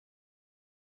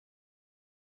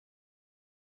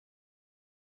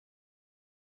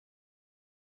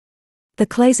The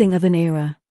closing of an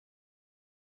era.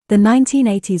 The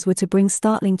 1980s were to bring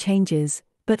startling changes,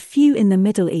 but few in the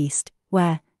Middle East,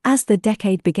 where, as the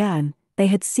decade began, they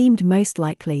had seemed most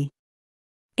likely.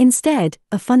 Instead,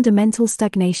 a fundamental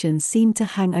stagnation seemed to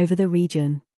hang over the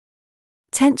region.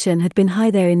 Tension had been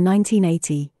high there in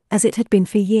 1980, as it had been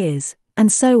for years,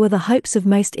 and so were the hopes of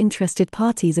most interested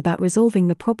parties about resolving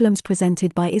the problems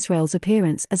presented by Israel's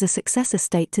appearance as a successor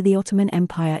state to the Ottoman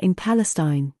Empire in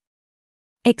Palestine.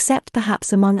 Except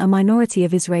perhaps among a minority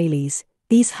of Israelis,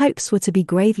 these hopes were to be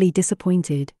gravely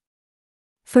disappointed.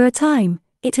 For a time,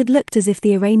 it had looked as if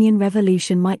the Iranian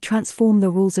Revolution might transform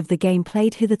the rules of the game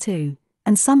played hitherto,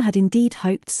 and some had indeed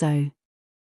hoped so.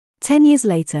 10 years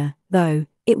later, though,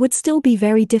 it would still be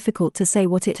very difficult to say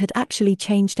what it had actually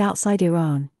changed outside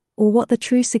Iran, or what the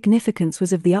true significance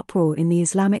was of the uproar in the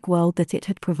Islamic world that it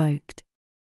had provoked.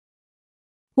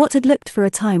 What had looked for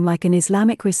a time like an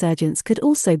Islamic resurgence could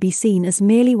also be seen as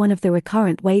merely one of the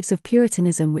recurrent waves of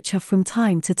Puritanism which have from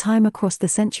time to time across the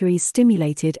centuries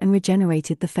stimulated and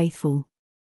regenerated the faithful.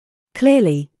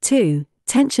 Clearly, too,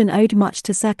 tension owed much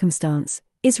to circumstance.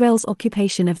 Israel's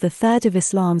occupation of the third of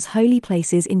Islam's holy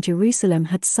places in Jerusalem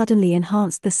had suddenly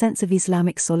enhanced the sense of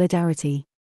Islamic solidarity.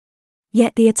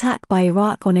 Yet the attack by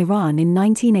Iraq on Iran in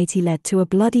 1980 led to a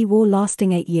bloody war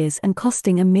lasting 8 years and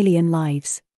costing 1 million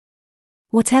lives.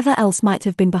 Whatever else might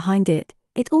have been behind it,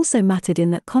 it also mattered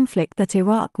in that conflict that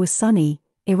Iraq was Sunni,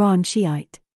 Iran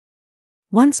Shiite.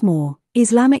 Once more,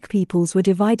 Islamic peoples were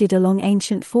divided along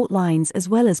ancient fault lines as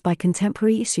well as by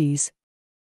contemporary issues.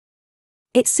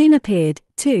 It soon appeared,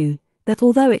 too, that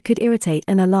although it could irritate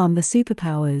and alarm the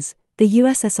superpowers, the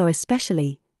USSR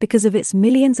especially, because of its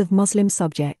millions of Muslim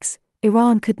subjects,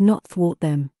 Iran could not thwart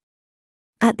them.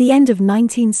 At the end of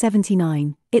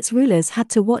 1979, its rulers had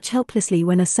to watch helplessly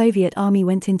when a Soviet army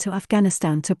went into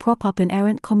Afghanistan to prop up an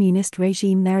errant communist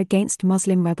regime there against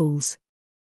Muslim rebels.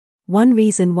 One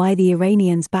reason why the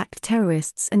Iranians backed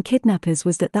terrorists and kidnappers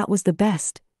was that was the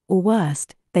best, or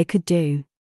worst, they could do.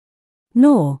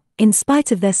 Nor, in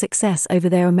spite of their success over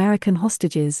their American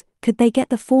hostages, could they get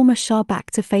the former Shah back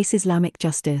to face Islamic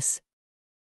justice.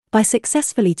 By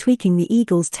successfully tweaking the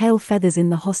eagle's tail feathers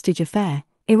in the hostage affair,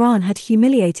 Iran had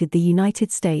humiliated the United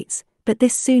States, but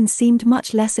this soon seemed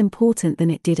much less important than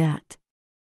it did at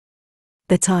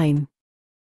the time.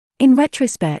 In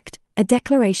retrospect, a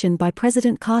declaration by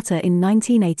President Carter in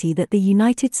 1980 that the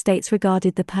United States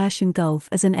regarded the Persian Gulf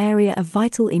as an area of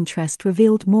vital interest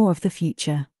revealed more of the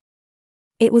future.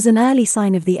 It was an early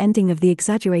sign of the ending of the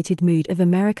exaggerated mood of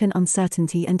American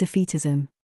uncertainty and defeatism.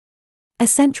 A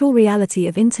central reality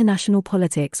of international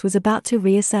politics was about to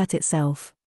reassert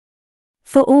itself.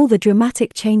 For all the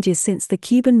dramatic changes since the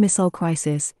Cuban Missile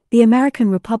Crisis, the American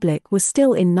Republic was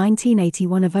still in 1980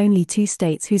 one of only 2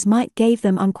 states whose might gave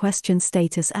them unquestioned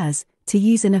status as, to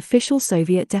use an official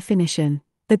Soviet definition,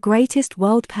 the greatest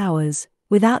world powers,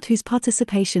 without whose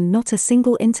participation not a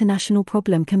single international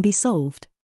problem can be solved.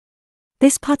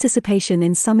 This participation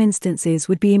in some instances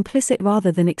would be implicit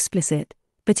rather than explicit,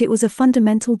 but it was a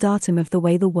fundamental datum of the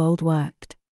way the world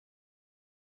worked.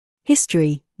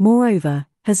 History, moreover,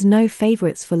 has no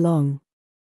favorites for long.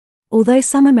 Although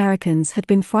some Americans had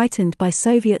been frightened by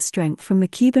Soviet strength from the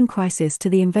Cuban crisis to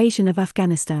the invasion of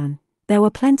Afghanistan, there were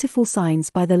plentiful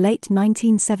signs by the late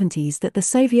 1970s that the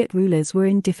Soviet rulers were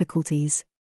in difficulties.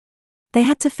 They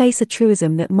had to face a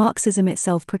truism that Marxism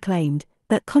itself proclaimed,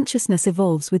 that consciousness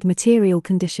evolves with material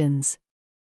conditions.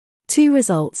 2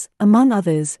 results, among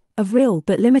others, of real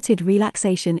but limited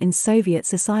relaxation in Soviet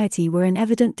society were an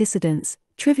evident dissidence,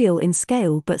 trivial in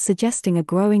scale but suggesting a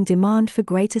growing demand for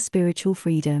greater spiritual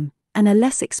freedom, and a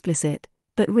less explicit,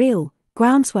 but real,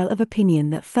 groundswell of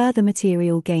opinion that further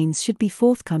material gains should be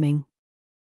forthcoming.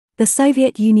 The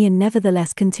Soviet Union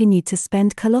nevertheless continued to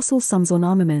spend colossal sums on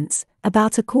armaments,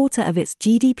 about a quarter of its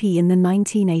GDP in the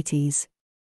 1980s.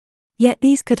 Yet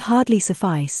these could hardly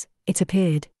suffice, it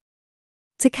appeared.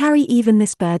 To carry even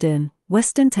this burden,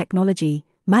 Western technology,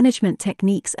 management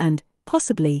techniques and,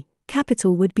 possibly,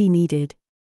 capital would be needed.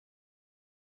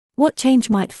 What change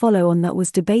might follow on that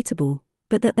was debatable,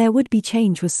 but that there would be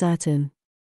change was certain.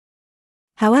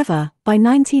 However, by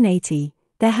 1980,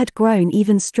 there had grown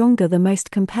even stronger the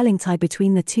most compelling tie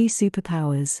between the 2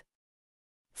 superpowers.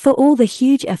 For all the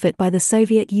huge effort by the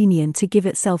Soviet Union to give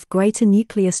itself greater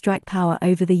nuclear strike power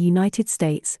over the United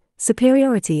States,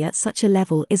 superiority at such a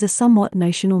level is a somewhat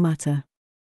notional matter.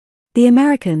 The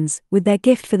Americans, with their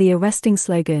gift for the arresting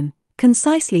slogan,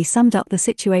 concisely summed up the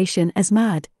situation as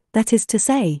mad, that is to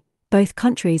say, both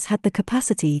countries had the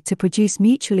capacity to produce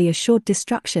mutually assured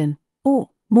destruction, or,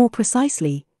 more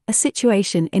precisely, a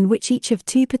situation in which each of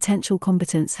two potential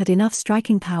combatants had enough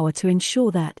striking power to ensure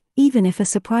that, even if a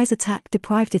surprise attack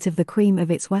deprived it of the cream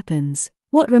of its weapons,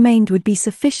 what remained would be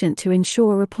sufficient to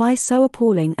ensure a reply so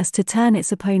appalling as to turn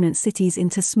its opponent's cities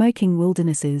into smoking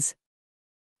wildernesses,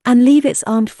 and leave its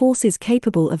armed forces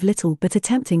capable of little but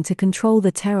attempting to control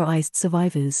the terrorized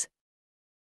survivors.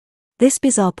 This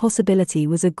bizarre possibility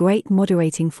was a great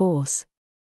moderating force.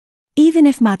 Even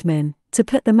if madmen, to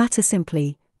put the matter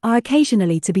simply, are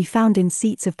occasionally to be found in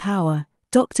seats of power,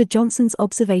 Dr. Johnson's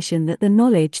observation that the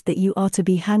knowledge that you are to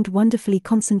be hanged wonderfully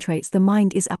concentrates the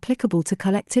mind is applicable to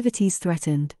collectivities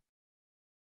threatened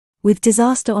with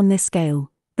disaster on this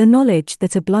scale. The knowledge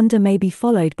that a blunder may be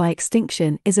followed by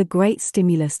extinction is a great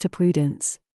stimulus to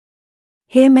prudence.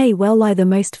 Here may well lie the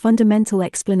most fundamental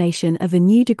explanation of a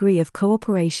new degree of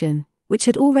cooperation, which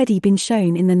had already been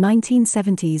shown in the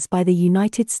 1970s by the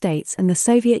United States and the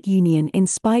Soviet Union in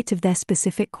spite of their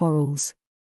specific quarrels.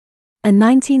 A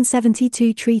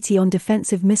 1972 treaty on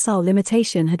defensive missile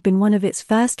limitation had been one of its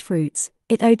first fruits.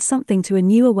 It owed something to a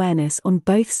new awareness on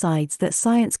both sides that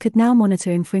science could now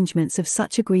monitor infringements of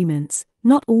such agreements.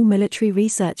 Not all military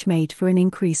research made for an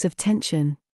increase of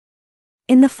tension.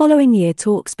 In the following year,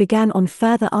 talks began on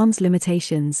further arms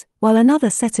limitations, while another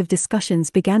set of discussions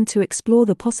began to explore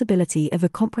the possibility of a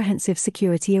comprehensive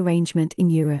security arrangement in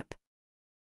Europe.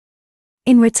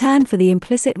 In return for the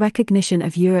implicit recognition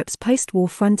of Europe's post-war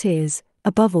frontiers,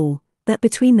 above all, that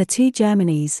between the two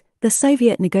Germanys, the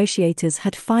Soviet negotiators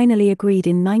had finally agreed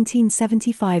in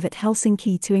 1975 at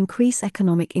Helsinki to increase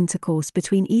economic intercourse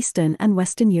between Eastern and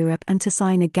Western Europe and to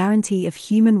sign a guarantee of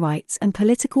human rights and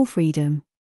political freedom.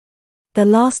 The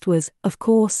last was, of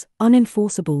course,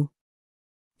 unenforceable.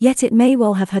 Yet it may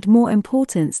well have had more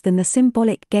importance than the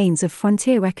symbolic gains of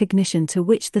frontier recognition to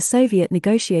which the Soviet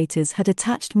negotiators had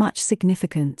attached much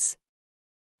significance.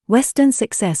 Western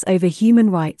success over human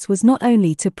rights was not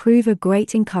only to prove a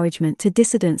great encouragement to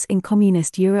dissidents in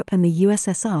Communist Europe and the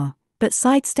USSR, but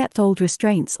sidestepped old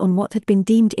restraints on what had been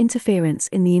deemed interference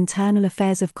in the internal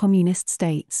affairs of communist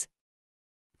states.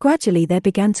 Gradually there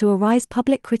began to arise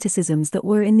public criticisms that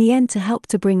were in the end to help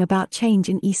to bring about change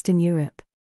in Eastern Europe.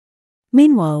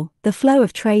 Meanwhile, the flow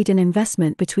of trade and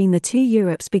investment between the two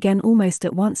Europes began almost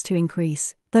at once to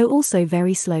increase, though also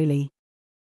very slowly.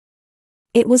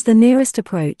 It was the nearest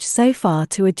approach so far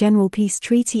to a general peace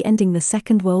treaty ending the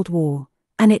Second World War,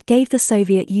 and it gave the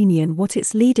Soviet Union what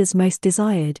its leaders most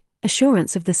desired: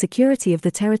 assurance of the security of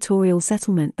the territorial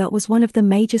settlement that was one of the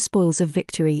major spoils of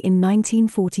victory in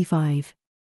 1945.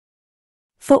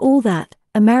 For all that,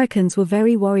 Americans were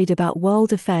very worried about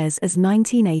world affairs as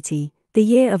 1980, the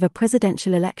year of a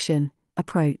presidential election,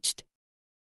 approached.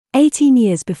 18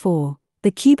 years before,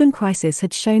 the Cuban crisis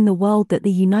had shown the world that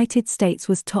the United States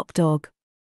was top dog.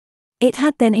 It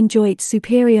had then enjoyed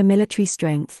superior military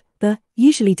strength, the,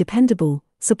 usually dependable,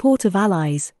 support of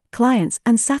allies, clients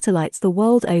and satellites the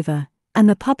world over, and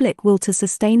the public will to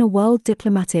sustain a world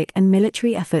diplomatic and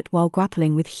military effort while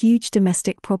grappling with huge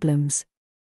domestic problems.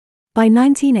 By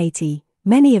 1980,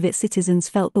 many of its citizens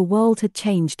felt the world had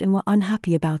changed and were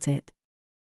unhappy about it.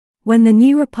 When the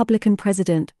new Republican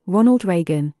president, Ronald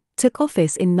Reagan, took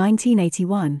office in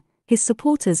 1981, his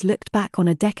supporters looked back on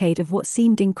a decade of what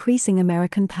seemed increasing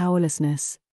American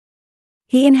powerlessness.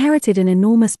 He inherited an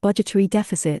enormous budgetary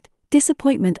deficit,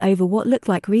 disappointment over what looked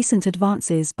like recent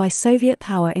advances by Soviet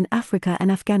power in Africa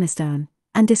and Afghanistan,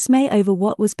 and dismay over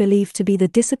what was believed to be the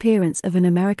disappearance of an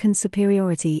American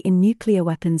superiority in nuclear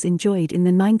weapons enjoyed in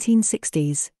the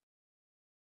 1960s.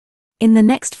 In the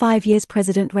next 5 years,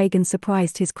 President Reagan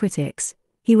surprised his critics.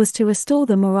 He was to restore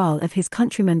the morale of his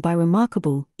countrymen by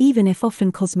remarkable, even if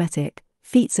often cosmetic,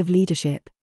 feats of leadership.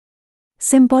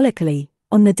 Symbolically,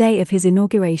 on the day of his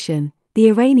inauguration, the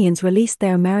Iranians released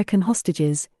their American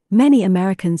hostages. Many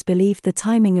Americans believed the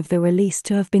timing of the release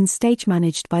to have been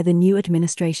stage-managed by the new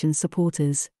administration's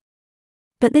supporters.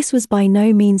 But this was by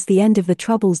no means the end of the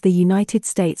troubles the United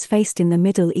States faced in the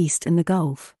Middle East and the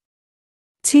Gulf.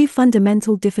 Two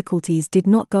fundamental difficulties did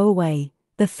not go away: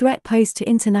 the threat posed to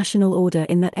international order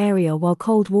in that area while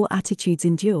Cold War attitudes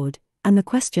endured, and the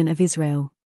question of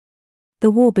Israel.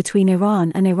 The war between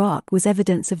Iran and Iraq was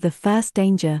evidence of the first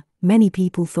danger, many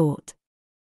people thought.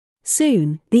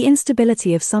 Soon, the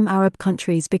instability of some Arab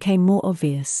countries became more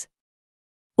obvious.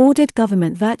 Ordered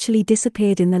government virtually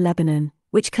disappeared in the Lebanon,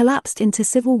 which collapsed into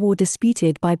civil war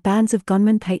disputed by bands of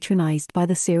gunmen patronized by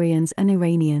the Syrians and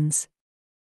Iranians.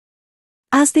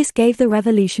 As this gave the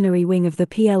revolutionary wing of the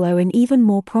PLO an even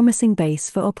more promising base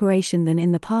for operation than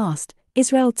in the past,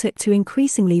 Israel took to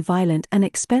increasingly violent and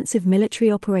expensive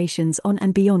military operations on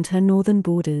and beyond her northern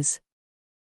borders.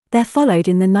 There followed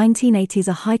in the 1980s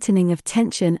a heightening of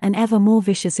tension and ever more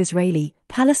vicious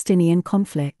Israeli-Palestinian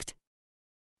conflict.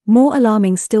 More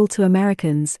alarming still to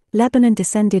Americans, Lebanon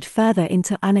descended further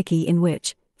into anarchy in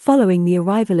which, following the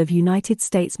arrival of United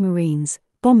States Marines,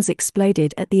 bombs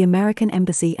exploded at the American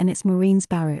embassy and its Marines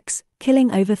barracks, killing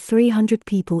over 300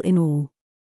 people in all.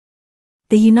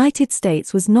 The United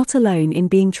States was not alone in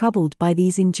being troubled by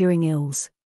these enduring ills.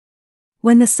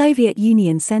 When the Soviet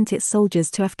Union sent its soldiers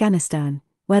to Afghanistan,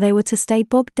 where they were to stay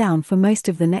bogged down for most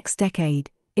of the next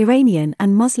decade, Iranian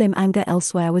and Muslim anger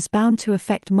elsewhere was bound to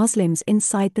affect Muslims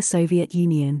inside the Soviet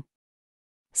Union.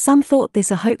 Some thought this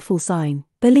a hopeful sign,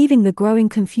 believing the growing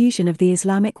confusion of the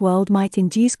Islamic world might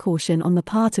induce caution on the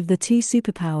part of the two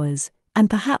superpowers, and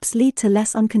perhaps lead to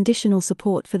less unconditional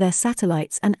support for their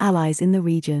satellites and allies in the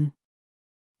region.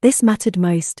 This mattered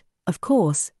most, of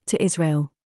course, to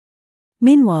Israel.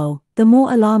 Meanwhile, the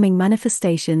more alarming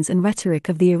manifestations and rhetoric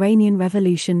of the Iranian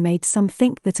Revolution made some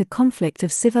think that a conflict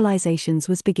of civilizations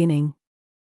was beginning.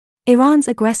 Iran's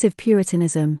aggressive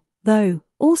Puritanism, though,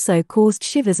 also caused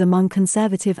shivers among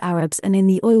conservative Arabs and in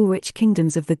the oil-rich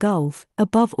kingdoms of the Gulf,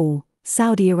 above all,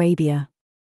 Saudi Arabia.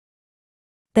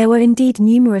 There were indeed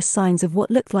numerous signs of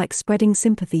what looked like spreading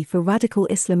sympathy for radical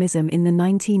Islamism in the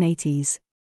 1980s.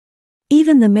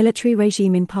 Even the military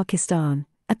regime in Pakistan,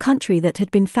 a country that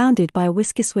had been founded by a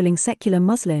whiskey-swilling secular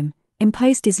Muslim,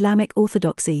 imposed Islamic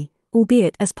orthodoxy,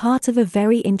 albeit as part of a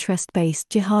very interest-based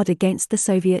jihad against the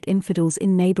Soviet infidels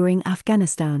in neighboring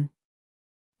Afghanistan.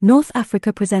 North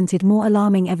Africa presented more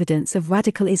alarming evidence of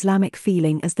radical Islamic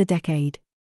feeling as the decade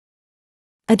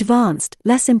advanced,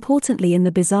 less importantly in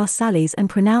the bizarre sallies and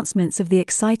pronouncements of the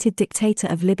excited dictator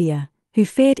of Libya, who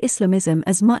feared Islamism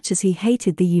as much as he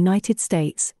hated the United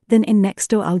States, than in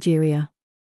next-door Algeria.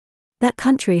 That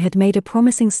country had made a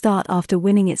promising start after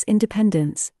winning its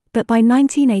independence, but by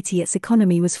 1980 its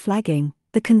economy was flagging,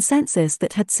 the consensus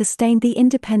that had sustained the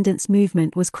independence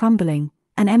movement was crumbling,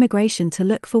 and emigration to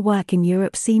look for work in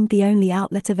Europe seemed the only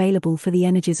outlet available for the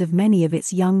energies of many of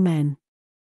its young men.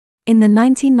 In the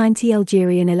 1990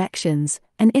 Algerian elections,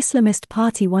 an Islamist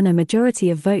party won a majority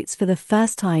of votes for the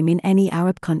first time in any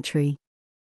Arab country.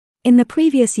 In the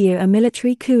previous year, a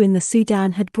military coup in the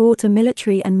Sudan had brought a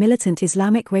military and militant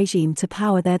Islamic regime to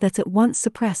power there that at once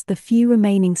suppressed the few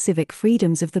remaining civic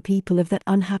freedoms of the people of that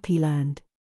unhappy land.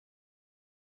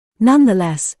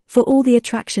 Nonetheless, for all the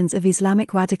attractions of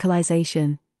Islamic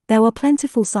radicalization, there were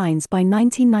plentiful signs by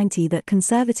 1990 that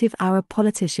conservative Arab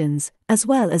politicians, as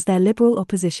well as their liberal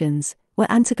oppositions,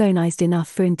 were antagonized enough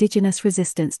for indigenous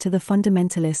resistance to the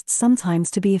fundamentalists sometimes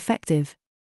to be effective.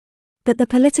 But the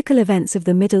political events of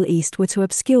the Middle East were to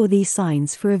obscure these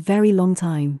signs for a very long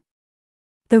time.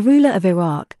 The ruler of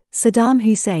Iraq, Saddam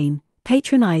Hussein,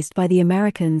 patronized by the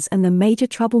Americans and the major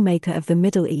troublemaker of the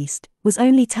Middle East, was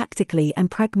only tactically and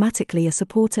pragmatically a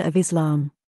supporter of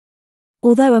Islam.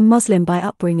 Although a Muslim by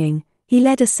upbringing, he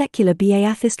led a secular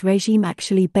Ba'athist regime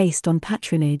actually based on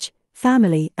patronage,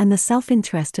 family and the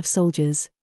self-interest of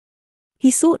soldiers. He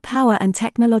sought power and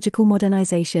technological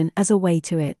modernization as a way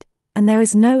to it, and there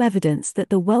is no evidence that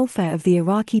the welfare of the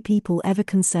Iraqi people ever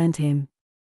concerned him.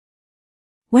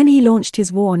 When he launched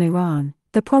his war on Iran,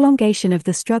 the prolongation of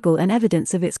the struggle and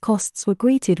evidence of its costs were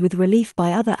greeted with relief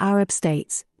by other Arab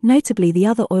states, notably the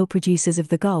other oil producers of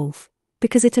the Gulf,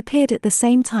 because it appeared at the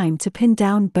same time to pin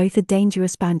down both a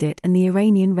dangerous bandit and the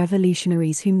Iranian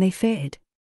revolutionaries whom they feared.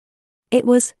 It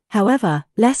was, however,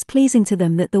 less pleasing to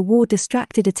them that the war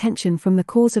distracted attention from the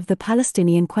cause of the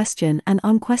Palestinian question and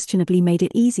unquestionably made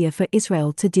it easier for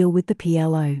Israel to deal with the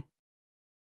PLO.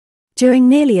 During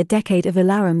nearly a decade of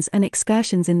alarums and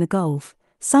excursions in the Gulf,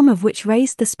 some of which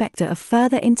raised the specter of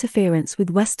further interference with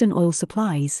Western oil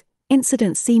supplies,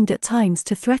 incidents seemed at times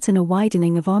to threaten a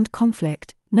widening of armed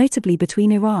conflict, notably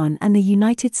between Iran and the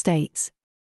United States.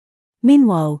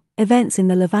 Meanwhile, events in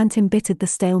the Levant embittered the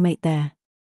stalemate there.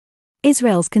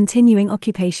 Israel's continuing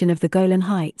occupation of the Golan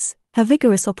Heights, her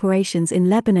vigorous operations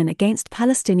in Lebanon against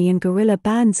Palestinian guerrilla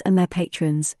bands and their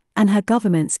patrons, and her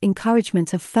government's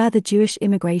encouragement of further Jewish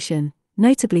immigration,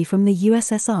 notably from the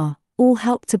USSR, all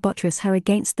helped to buttress her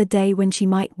against the day when she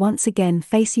might once again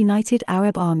face united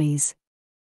Arab armies.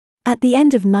 At the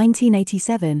end of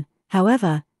 1987,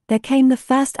 however, there came the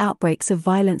first outbreaks of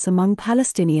violence among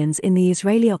Palestinians in the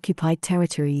Israeli-occupied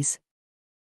territories.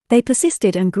 They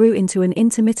persisted and grew into an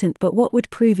intermittent but what would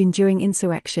prove enduring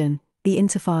insurrection, the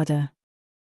Intifada.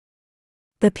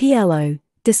 The PLO,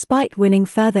 despite winning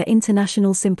further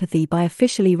international sympathy by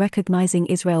officially recognizing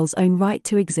Israel's own right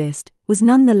to exist, was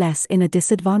nonetheless in a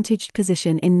disadvantaged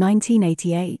position in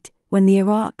 1988, when the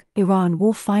Iraq-Iran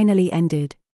war finally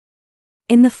ended.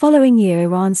 In the following year,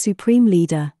 Iran's supreme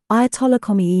leader, Ayatollah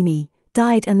Khomeini,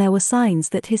 died, and there were signs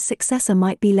that his successor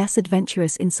might be less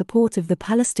adventurous in support of the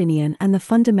Palestinian and the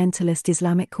fundamentalist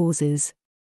Islamic causes.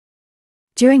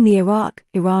 During the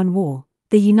Iraq-Iran War,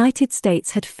 the United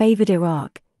States had favored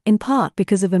Iraq, in part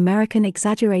because of American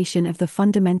exaggeration of the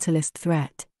fundamentalist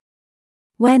threat.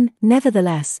 When,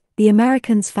 nevertheless, the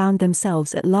Americans found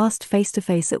themselves at last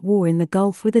face-to-face at war in the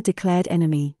Gulf with a declared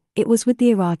enemy, it was with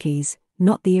the Iraqis,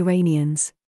 not the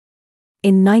Iranians.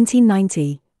 In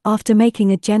 1990, after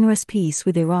making a generous peace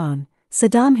with Iran,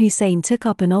 Saddam Hussein took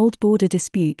up an old border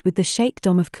dispute with the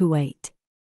Sheikhdom of Kuwait.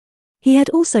 He had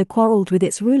also quarreled with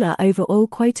its ruler over oil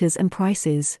quotas and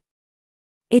prices.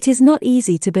 It is not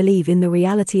easy to believe in the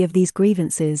reality of these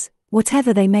grievances,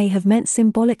 whatever they may have meant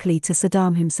symbolically to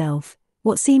Saddam himself.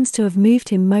 What seems to have moved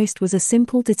him most was a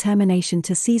simple determination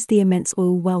to seize the immense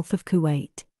oil wealth of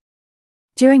Kuwait.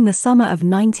 During the summer of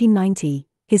 1990,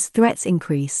 his threats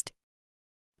increased.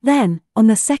 Then, on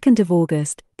the 2nd of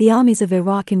August, the armies of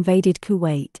Iraq invaded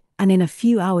Kuwait, and in a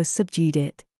few hours subdued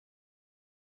it.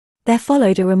 There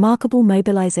followed a remarkable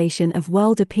mobilization of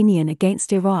world opinion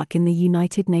against Iraq in the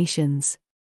United Nations.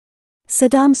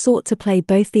 Saddam sought to play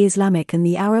both the Islamic and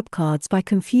the Arab cards by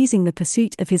confusing the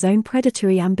pursuit of his own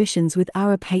predatory ambitions with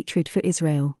Arab hatred for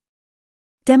Israel.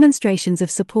 Demonstrations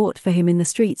of support for him in the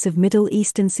streets of Middle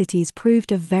Eastern cities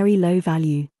proved of very low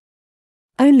value.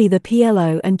 Only the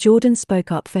PLO and Jordan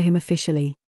spoke up for him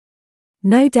officially.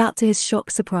 No doubt to his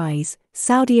shocked surprise,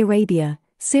 Saudi Arabia,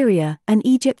 Syria, and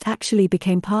Egypt actually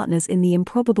became partners in the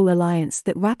improbable alliance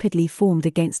that rapidly formed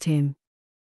against him.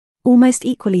 Almost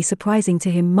equally surprising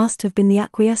to him must have been the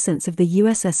acquiescence of the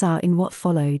USSR in what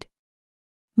followed.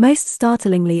 Most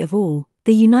startlingly of all,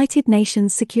 the United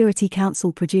Nations Security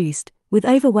Council produced, with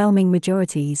overwhelming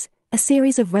majorities, a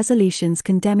series of resolutions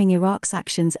condemning Iraq's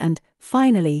actions and,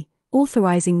 finally,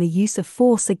 authorizing the use of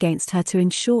force against her to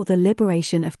ensure the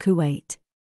liberation of Kuwait.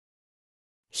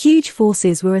 Huge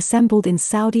forces were assembled in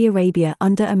Saudi Arabia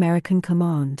under American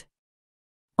command.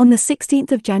 On the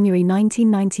 16th of January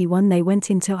 1991 they went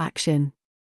into action.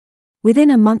 Within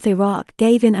a month Iraq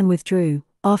gave in and withdrew.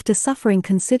 After suffering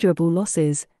considerable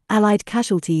losses, Allied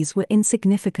casualties were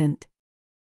insignificant.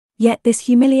 Yet this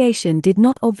humiliation did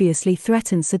not obviously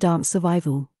threaten Saddam's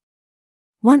survival.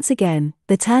 Once again,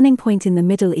 the turning point in the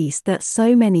Middle East that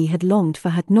so many had longed for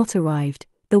had not arrived.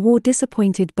 The war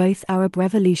disappointed both Arab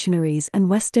revolutionaries and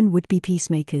Western would-be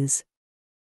peacemakers.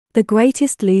 The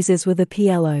greatest losers were the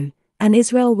PLO, and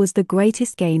Israel was the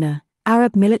greatest gainer.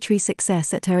 Arab military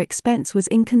success at her expense was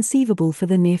inconceivable for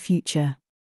the near future.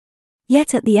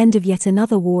 Yet at the end of yet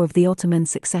another war of the Ottoman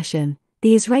succession,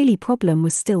 the Israeli problem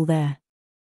was still there.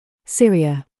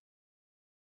 Syria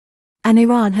and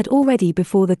Iran had already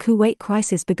before the Kuwait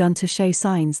crisis begun to show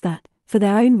signs that, for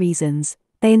their own reasons,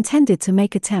 they intended to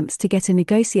make attempts to get a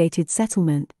negotiated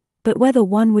settlement, but whether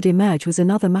one would emerge was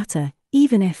another matter,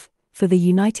 even if, for the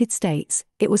United States,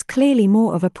 it was clearly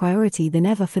more of a priority than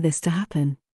ever for this to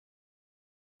happen.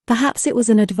 Perhaps it was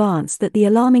an advance that the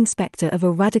alarming specter of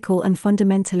a radical and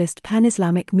fundamentalist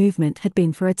pan-Islamic movement had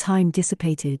been for a time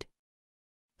dissipated.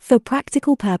 For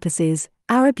practical purposes,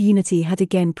 Arab unity had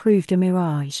again proved a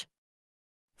mirage.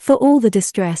 For all the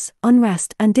distress,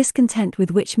 unrest, and discontent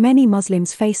with which many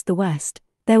Muslims faced the West,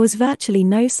 there was virtually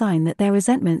no sign that their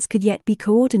resentments could yet be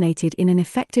coordinated in an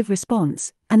effective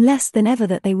response, and less than ever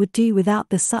that they would do without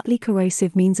the subtly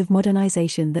corrosive means of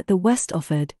modernization that the West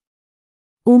offered.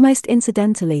 Almost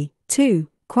incidentally, too,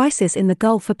 crisis in the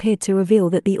Gulf appeared to reveal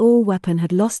that the oil weapon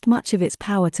had lost much of its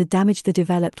power to damage the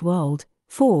developed world,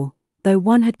 for, though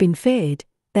one had been feared,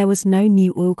 there was no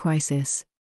new oil crisis.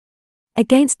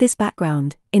 Against this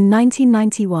background, in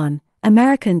 1991,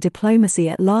 American diplomacy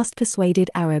at last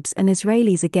persuaded Arabs and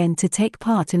Israelis again to take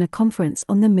part in a conference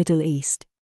on the Middle East.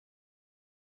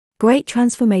 Great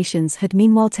transformations had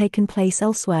meanwhile taken place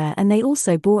elsewhere, and they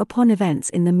also bore upon events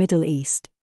in the Middle East.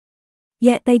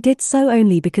 Yet they did so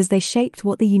only because they shaped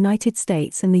what the United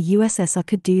States and the USSR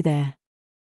could do there.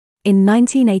 In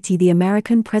 1980, the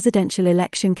American presidential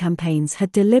election campaigns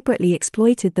had deliberately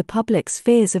exploited the public's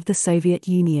fears of the Soviet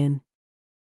Union.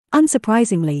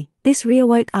 Unsurprisingly, this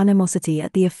reawoke animosity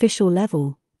at the official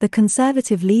level. The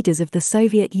conservative leaders of the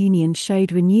Soviet Union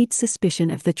showed renewed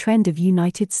suspicion of the trend of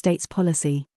United States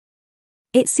policy.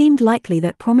 It seemed likely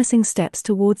that promising steps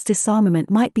towards disarmament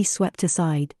might be swept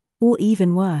aside, or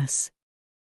even worse.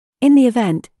 In the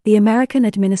event, the American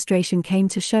administration came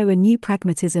to show a new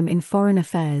pragmatism in foreign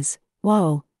affairs,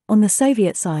 while, on the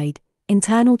Soviet side,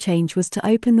 internal change was to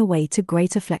open the way to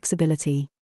greater flexibility.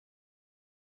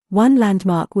 One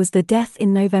landmark was the death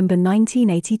in November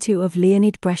 1982 of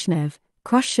Leonid Brezhnev,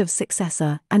 Khrushchev's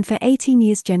successor and for 18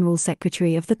 years General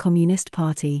Secretary of the Communist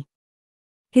Party.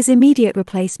 His immediate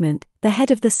replacement, the head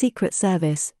of the Secret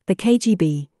Service, the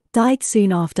KGB, died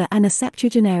soon after, and a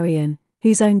septuagenarian,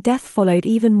 whose own death followed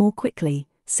even more quickly,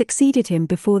 succeeded him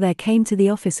before there came to the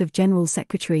office of General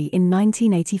Secretary in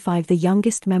 1985 the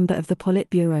youngest member of the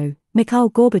Politburo, Mikhail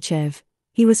Gorbachev.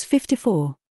 He was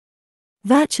 54.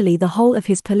 Virtually the whole of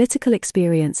his political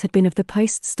experience had been of the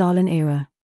post-Stalin era.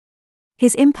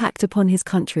 His impact upon his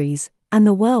country's, and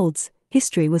the world's,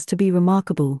 history was to be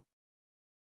remarkable.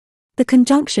 The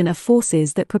conjunction of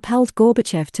forces that propelled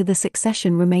Gorbachev to the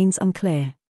succession remains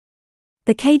unclear.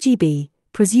 The KGB,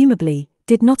 presumably,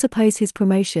 did not oppose his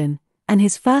promotion, and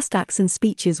his first acts and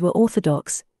speeches were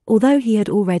orthodox, although he had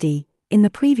already, in the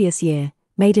previous year,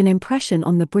 made an impression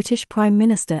on the British Prime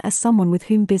Minister as someone with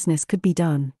whom business could be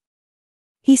done.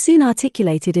 He soon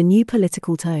articulated a new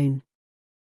political tone.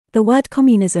 The word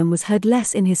communism was heard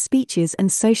less in his speeches,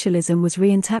 and socialism was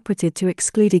reinterpreted to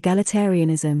exclude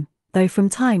egalitarianism, though from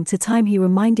time to time he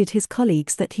reminded his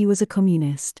colleagues that he was a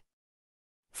communist.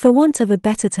 For want of a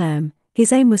better term,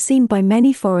 his aim was seen by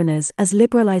many foreigners as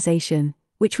liberalization,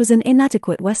 which was an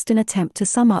inadequate Western attempt to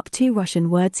sum up two Russian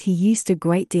words he used a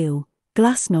great deal: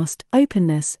 glasnost,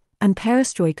 openness, and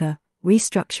perestroika,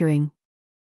 restructuring.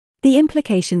 The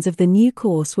implications of the new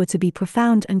course were to be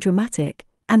profound and dramatic,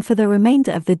 and for the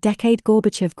remainder of the decade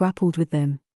Gorbachev grappled with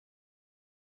them.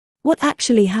 What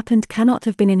actually happened cannot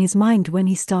have been in his mind when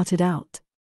he started out.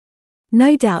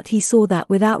 No doubt he saw that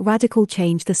without radical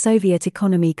change the Soviet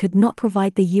economy could not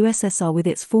provide the USSR with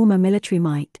its former military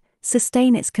might,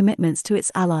 sustain its commitments to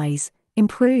its allies,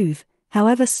 improve,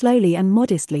 however slowly and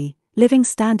modestly, living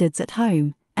standards at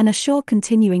home, and assure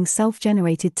continuing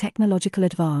self-generated technological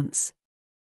advance.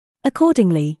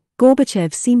 Accordingly,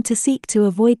 Gorbachev seemed to seek to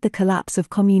avoid the collapse of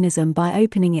communism by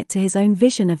opening it to his own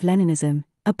vision of Leninism,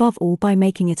 above all by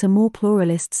making it a more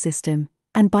pluralist system,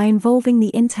 and by involving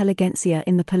the intelligentsia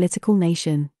in the political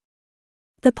nation.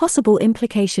 The possible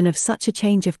implication of such a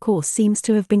change of course seems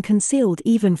to have been concealed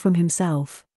even from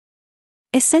himself.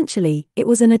 Essentially, it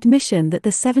was an admission that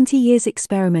the 70 years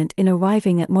experiment in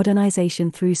arriving at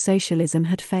modernization through socialism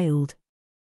had failed.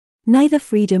 Neither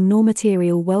freedom nor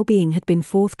material well-being had been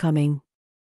forthcoming.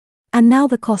 And now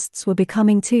the costs were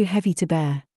becoming too heavy to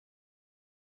bear.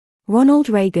 Ronald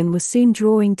Reagan was soon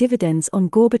drawing dividends on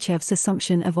Gorbachev's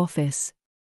assumption of office.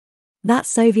 That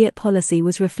Soviet policy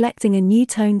was reflecting a new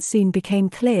tone soon became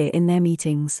clear in their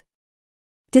meetings.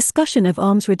 Discussion of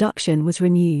arms reduction was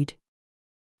renewed.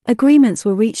 Agreements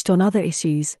were reached on other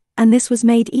issues, and this was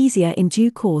made easier in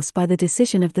due course by the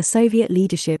decision of the Soviet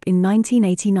leadership in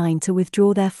 1989 to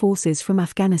withdraw their forces from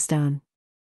Afghanistan.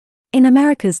 In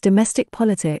America's domestic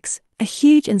politics, a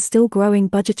huge and still growing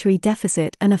budgetary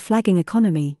deficit and a flagging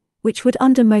economy, which would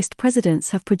under most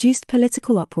presidents have produced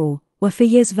political uproar, were for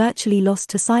years virtually lost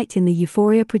to sight in the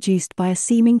euphoria produced by a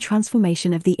seeming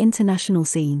transformation of the international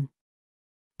scene.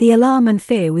 The alarm and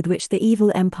fear with which the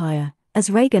evil empire, as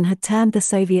Reagan had termed the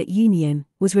Soviet Union,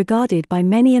 was regarded by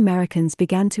many Americans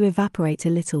began to evaporate a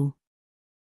little.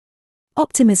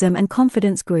 Optimism and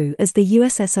confidence grew as the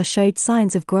USSR showed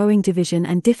signs of growing division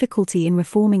and difficulty in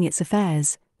reforming its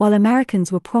affairs, while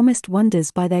Americans were promised wonders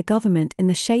by their government in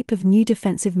the shape of new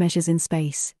defensive measures in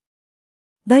space.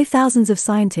 Though thousands of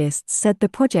scientists said the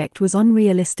project was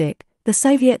unrealistic, the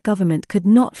Soviet government could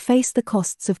not face the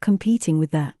costs of competing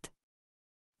with that.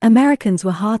 Americans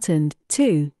were heartened,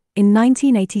 too, in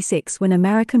 1986 when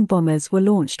American bombers were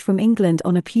launched from England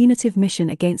on a punitive mission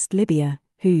against Libya,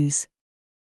 whose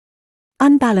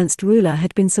unbalanced ruler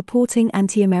had been supporting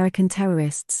anti-American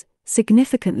terrorists.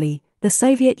 Significantly, the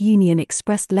Soviet Union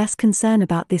expressed less concern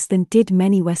about this than did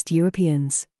many West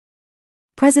Europeans.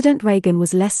 President Reagan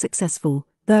was less successful,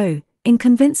 though, in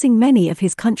convincing many of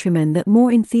his countrymen that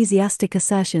more enthusiastic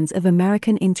assertions of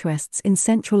American interests in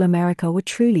Central America were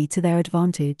truly to their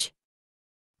advantage.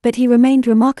 But he remained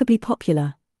remarkably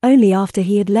popular. Only after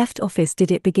he had left office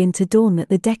did it begin to dawn that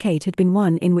the decade had been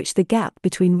one in which the gap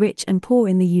between rich and poor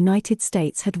in the United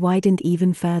States had widened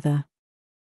even further.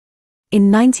 In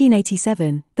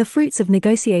 1987, the fruits of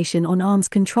negotiation on arms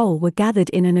control were gathered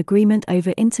in an agreement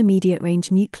over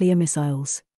intermediate-range nuclear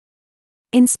missiles.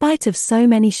 In spite of so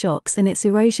many shocks and its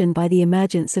erosion by the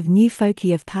emergence of new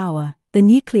foci of power, the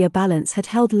nuclear balance had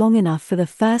held long enough for the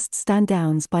first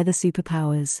stand-downs by the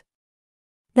superpowers.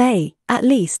 They, at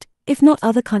least, if not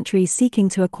other countries seeking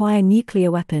to acquire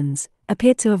nuclear weapons,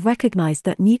 appeared to have recognized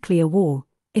that nuclear war,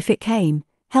 if it came,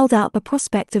 held out the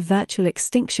prospect of virtual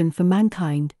extinction for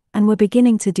mankind, and were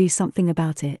beginning to do something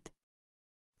about it.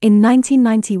 In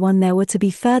 1991 there were to be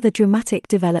further dramatic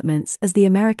developments as the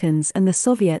Americans and the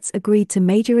Soviets agreed to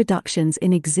major reductions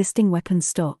in existing weapons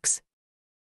stocks.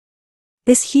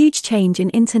 This huge change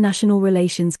in international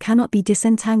relations cannot be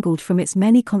disentangled from its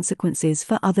many consequences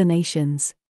for other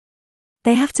nations.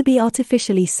 They have to be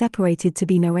artificially separated to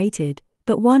be narrated,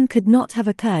 but one could not have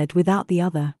occurred without the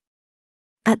other.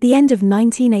 At the end of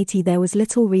 1980, there was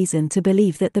little reason to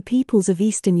believe that the peoples of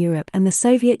Eastern Europe and the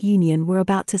Soviet Union were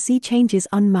about to see changes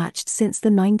unmatched since the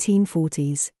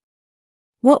 1940s.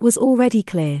 What was already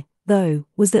clear, though,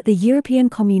 was that the European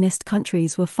communist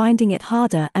countries were finding it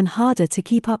harder and harder to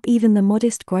keep up even the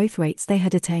modest growth rates they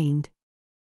had attained.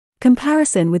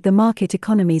 Comparison with the market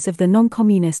economies of the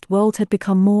non-communist world had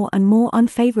become more and more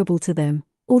unfavorable to them,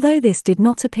 although this did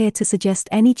not appear to suggest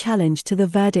any challenge to the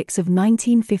verdicts of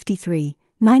 1953,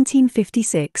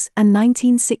 1956, and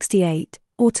 1968,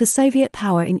 or to Soviet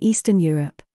power in Eastern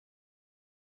Europe.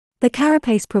 The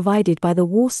carapace provided by the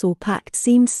Warsaw Pact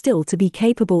seemed still to be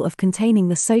capable of containing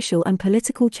the social and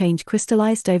political change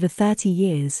crystallized over 30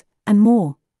 years, and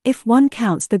more, if one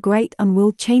counts the great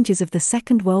unwilled changes of the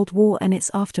Second World War and its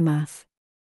aftermath.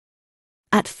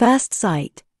 At first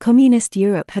sight, communist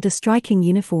Europe had a striking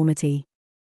uniformity.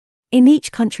 In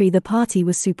each country the party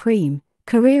was supreme,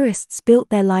 careerists built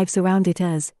their lives around it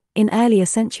as, in earlier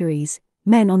centuries,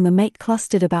 men on the make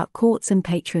clustered about courts and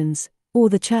patrons, or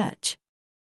the church.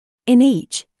 In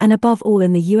each, and above all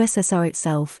in the USSR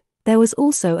itself, there was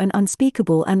also an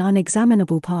unspeakable and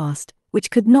unexaminable past, which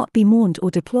could not be mourned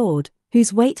or deplored,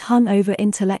 whose weight hung over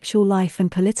intellectual life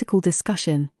and political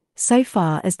discussion, so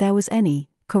far as there was any,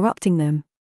 corrupting them.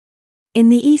 In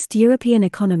the East European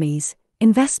economies,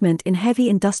 investment in heavy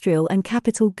industrial and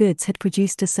capital goods had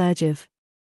produced a surge of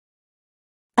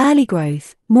early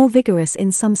growth, more vigorous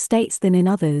in some states than in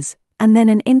others, and then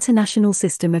an international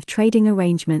system of trading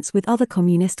arrangements with other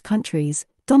communist countries,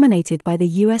 dominated by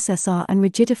the USSR and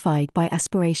rigidified by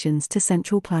aspirations to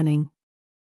central planning.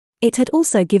 It had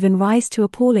also given rise to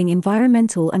appalling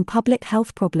environmental and public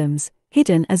health problems,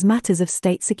 hidden as matters of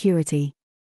state security.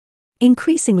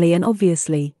 Increasingly and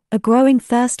obviously, a growing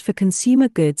thirst for consumer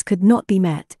goods could not be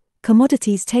met.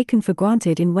 Commodities taken for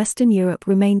granted in Western Europe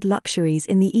remained luxuries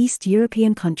in the East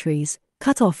European countries,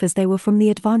 cut off as they were from the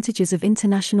advantages of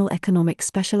international economic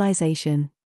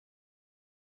specialization.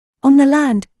 On the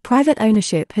land, private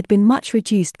ownership had been much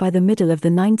reduced by the middle of the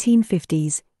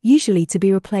 1950s, usually to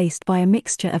be replaced by a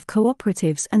mixture of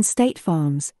cooperatives and state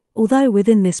farms, although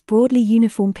within this broadly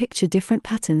uniform picture different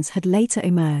patterns had later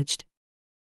emerged.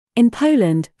 In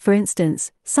Poland, for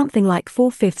instance, something like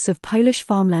 4/5 of Polish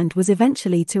farmland was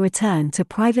eventually to return to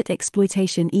private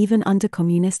exploitation even under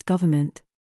communist government.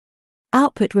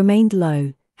 Output remained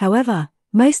low, however.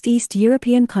 Most East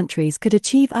European countries could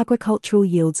achieve agricultural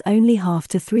yields only half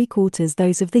to three-quarters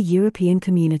those of the European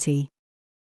community.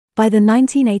 By the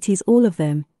 1980s all of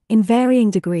them, in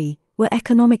varying degree, were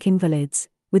economic invalids,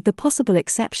 with the possible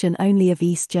exception only of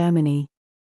East Germany.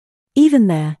 Even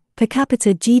there, per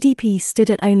capita GDP stood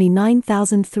at only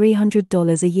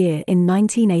 $9,300 a year in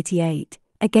 1988,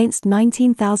 against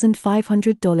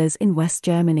 $19,500 in West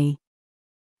Germany.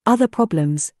 Other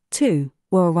problems, too,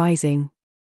 were arising.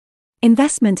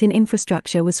 Investment in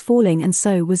infrastructure was falling and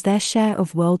so was their share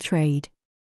of world trade.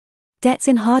 Debts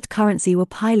in hard currency were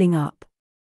piling up.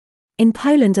 In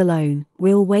Poland alone,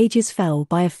 real wages fell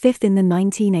by a fifth in the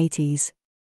 1980s.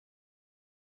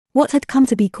 What had come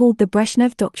to be called the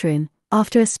Brezhnev Doctrine,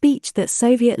 after a speech that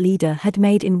Soviet leader had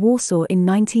made in Warsaw in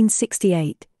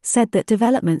 1968, said that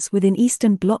developments within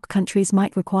Eastern Bloc countries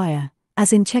might require,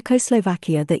 as in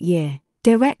Czechoslovakia that year,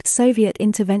 direct Soviet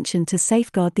intervention to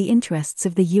safeguard the interests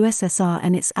of the USSR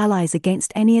and its allies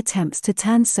against any attempts to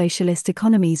turn socialist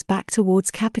economies back towards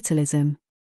capitalism.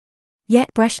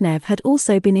 Yet Brezhnev had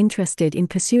also been interested in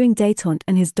pursuing détente,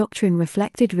 and his doctrine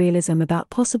reflected realism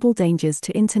about possible dangers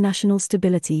to international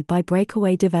stability by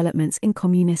breakaway developments in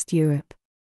communist Europe.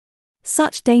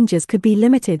 Such dangers could be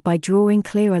limited by drawing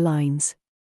clearer lines.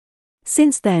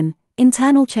 Since then,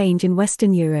 internal change in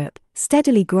Western Europe,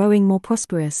 steadily growing more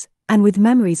prosperous, and with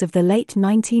memories of the late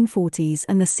 1940s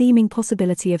and the seeming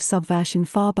possibility of subversion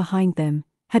far behind them,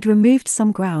 had removed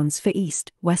some grounds for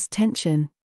East-West tension.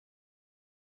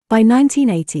 By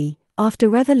 1980, after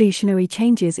revolutionary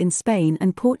changes in Spain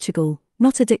and Portugal,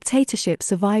 not a dictatorship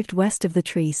survived west of the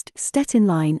Trieste Stettin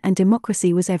line, and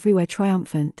democracy was everywhere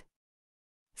triumphant.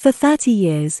 For 30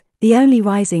 years, the only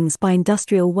risings by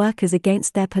industrial workers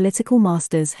against their political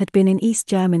masters had been in East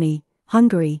Germany,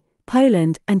 Hungary,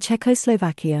 Poland, and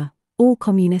Czechoslovakia, all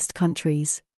communist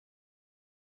countries.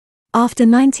 After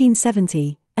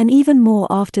 1970, and even more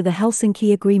after the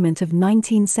Helsinki Agreement of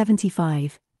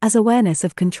 1975, as awareness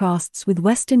of contrasts with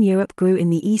Western Europe grew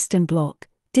in the Eastern Bloc,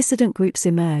 dissident groups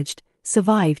emerged,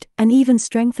 survived, and even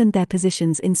strengthened their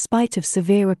positions in spite of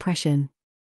severe repression.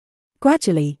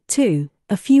 Gradually, too,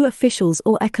 a few officials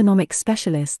or economic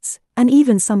specialists, and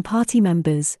even some party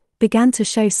members, began to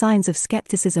show signs of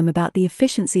skepticism about the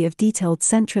efficiency of detailed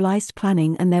centralized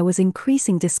planning, and there was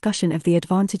increasing discussion of the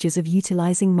advantages of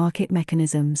utilizing market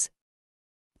mechanisms.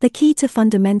 The key to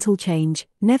fundamental change,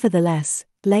 nevertheless,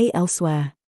 lay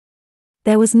elsewhere.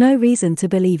 There was no reason to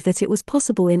believe that it was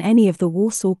possible in any of the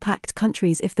Warsaw Pact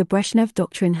countries if the Brezhnev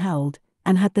Doctrine held,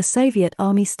 and had the Soviet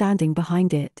army standing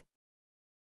behind it.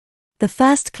 The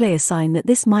first clear sign that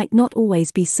this might not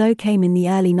always be so came in the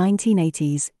early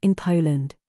 1980s, in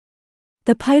Poland.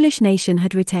 The Polish nation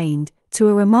had retained, to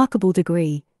a remarkable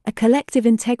degree, a collective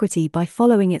integrity by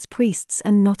following its priests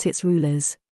and not its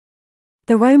rulers.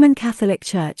 The Roman Catholic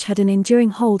Church had an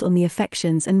enduring hold on the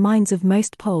affections and minds of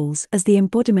most Poles as the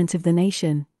embodiment of the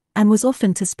nation, and was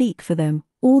often to speak for them,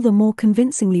 all the more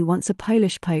convincingly once a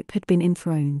Polish pope had been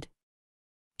enthroned.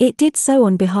 It did so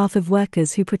on behalf of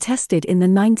workers who protested in the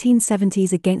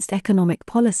 1970s against economic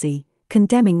policy,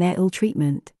 condemning their ill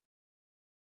treatment.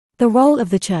 The role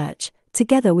of the Church,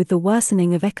 together with the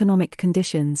worsening of economic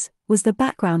conditions, was the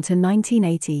background to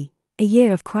 1980, a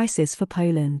year of crisis for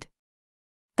Poland.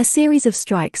 A series of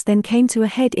strikes then came to a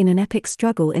head in an epic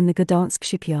struggle in the Gdansk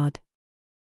shipyard.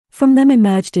 From them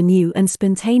emerged a new and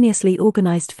spontaneously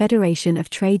organized federation of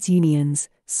trades unions,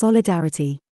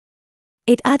 Solidarity.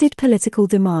 It added political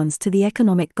demands to the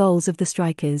economic goals of the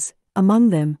strikers, among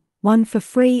them, one for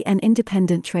free and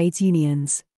independent trades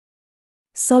unions.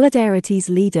 Solidarity's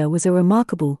leader was a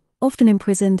remarkable, often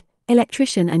imprisoned,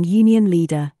 electrician and union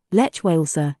leader, Lech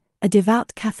Walesa, a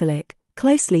devout Catholic,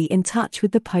 closely in touch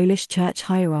with the Polish church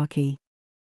hierarchy.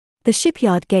 The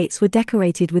shipyard gates were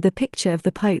decorated with a picture of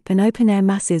the Pope and open-air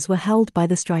masses were held by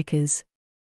the strikers.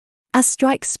 As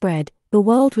strikes spread, the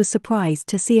world was surprised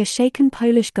to see a shaken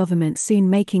Polish government soon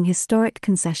making historic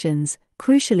concessions,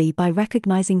 crucially by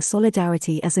recognizing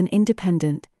Solidarity as an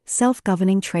independent,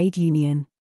 self-governing trade union.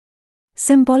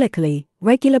 Symbolically,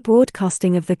 regular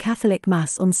broadcasting of the Catholic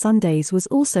Mass on Sundays was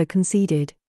also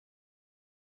conceded.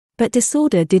 But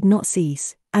disorder did not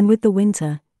cease, and with the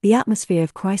winter, the atmosphere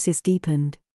of crisis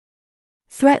deepened.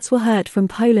 Threats were heard from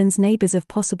Poland's neighbors of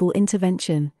possible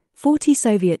intervention. 40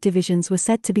 Soviet divisions were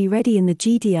said to be ready in the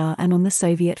GDR and on the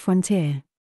Soviet frontier.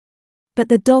 But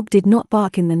the dog did not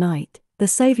bark in the night, the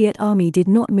Soviet army did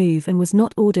not move and was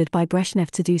not ordered by Brezhnev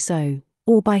to do so,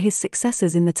 or by his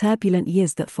successors in the turbulent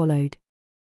years that followed.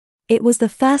 It was the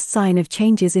first sign of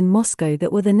changes in Moscow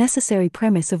that were the necessary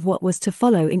premise of what was to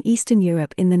follow in Eastern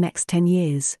Europe in the next 10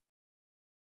 years.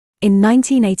 In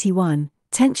 1981,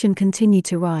 tension continued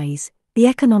to rise, the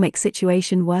economic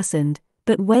situation worsened,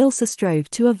 but Walesa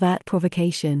strove to avert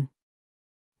provocation.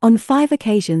 On 5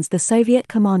 occasions the Soviet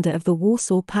commander of the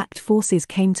Warsaw Pact forces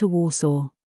came to Warsaw.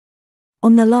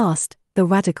 On the last, the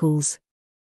radicals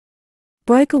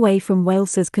broke away from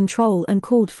Walesa's control and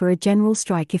called for a general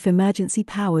strike if emergency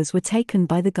powers were taken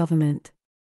by the government.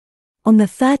 On the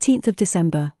 13th of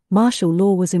December, martial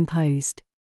law was imposed.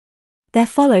 There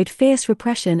followed fierce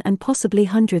repression and possibly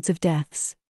hundreds of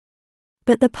deaths.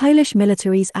 But the Polish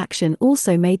military's action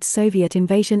also made Soviet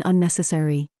invasion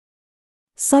unnecessary.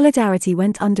 Solidarity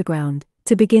went underground,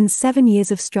 to begin 7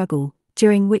 years of struggle,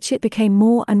 during which it became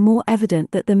more and more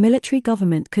evident that the military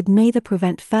government could neither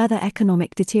prevent further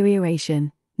economic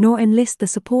deterioration, nor enlist the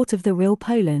support of the real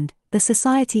Poland, the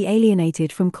society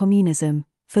alienated from communism,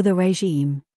 for the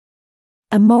regime.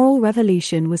 A moral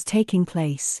revolution was taking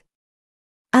place.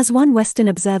 As one Western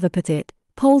observer put it,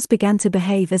 Poles began to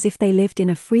behave as if they lived in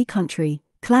a free country.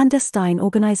 Clandestine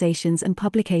organizations and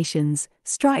publications,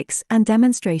 strikes and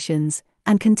demonstrations,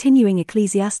 and continuing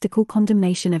ecclesiastical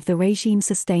condemnation of the regime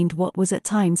sustained what was at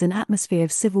times an atmosphere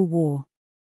of civil war.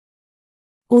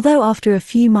 Although after a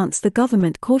few months the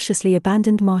government cautiously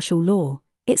abandoned martial law,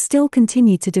 it still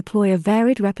continued to deploy a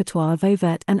varied repertoire of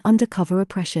overt and undercover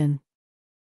oppression.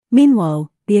 Meanwhile,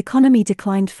 the economy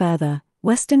declined further,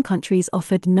 Western countries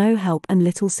offered no help and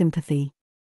little sympathy.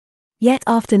 Yet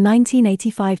after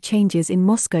 1985 changes in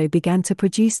Moscow began to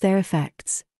produce their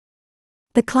effects.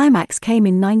 The climax came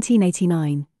in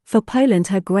 1989, for Poland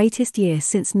her greatest year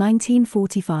since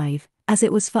 1945, as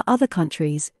it was for other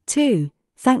countries, too,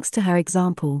 thanks to her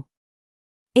example.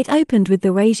 It opened with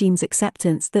the regime's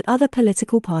acceptance that other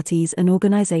political parties and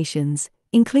organizations,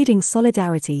 including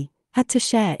Solidarity, had to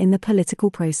share in the political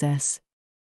process.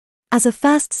 As a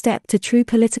first step to true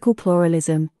political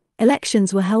pluralism,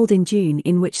 elections were held in June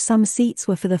in which some seats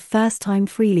were for the first time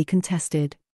freely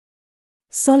contested.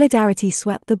 Solidarity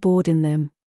swept the board in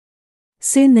them.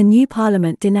 Soon the new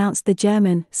parliament denounced the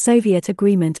German-Soviet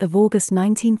agreement of August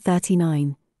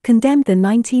 1939, condemned the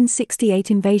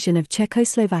 1968 invasion of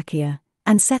Czechoslovakia,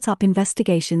 and set up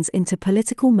investigations into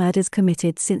political murders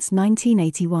committed since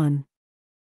 1981.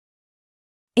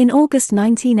 In August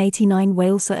 1989,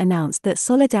 Walesa announced that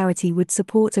Solidarity would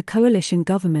support a coalition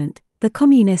government. The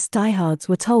communist diehards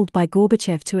were told by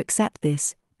Gorbachev to accept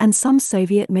this, and some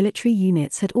Soviet military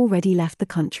units had already left the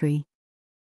country.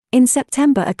 In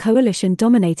September, a coalition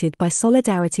dominated by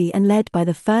Solidarity and led by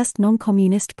the first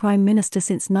non-communist prime minister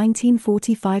since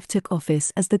 1945 took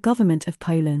office as the government of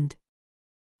Poland.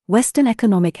 Western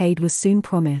economic aid was soon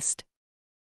promised.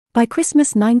 By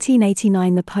Christmas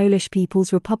 1989, the Polish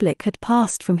People's Republic had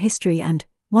passed from history and,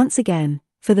 once again,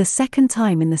 for the second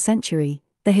time in the century,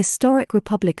 the historic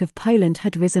Republic of Poland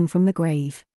had risen from the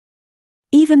grave.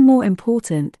 Even more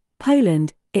important,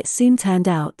 Poland, it soon turned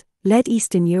out, led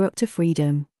Eastern Europe to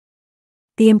freedom.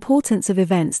 The importance of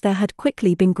events there had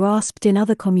quickly been grasped in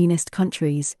other communist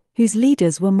countries, whose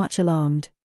leaders were much alarmed.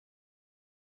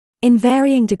 In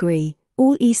varying degree,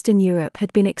 all Eastern Europe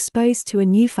had been exposed to a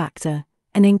new factor,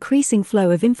 an increasing flow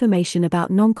of information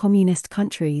about non-communist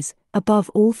countries,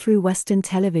 above all through Western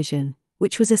television,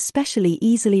 which was especially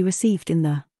easily received in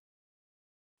the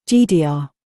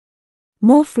GDR.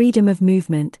 More freedom of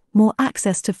movement, more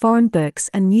access to foreign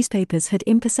books and newspapers had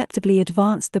imperceptibly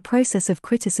advanced the process of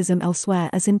criticism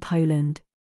elsewhere as in Poland.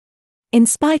 In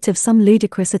spite of some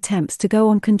ludicrous attempts to go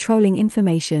on controlling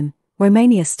information,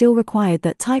 Romania still required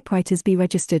that typewriters be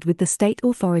registered with the state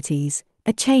authorities.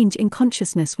 A change in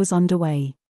consciousness was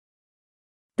underway.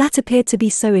 That appeared to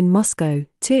be so in Moscow,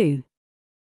 too.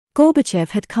 Gorbachev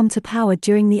had come to power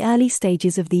during the early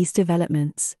stages of these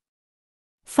developments.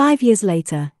 5 years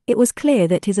later, it was clear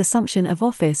that his assumption of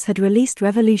office had released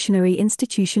revolutionary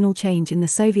institutional change in the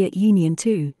Soviet Union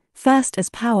too, first as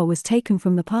power was taken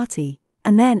from the party,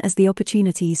 and then as the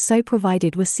opportunities so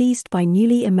provided were seized by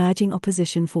newly emerging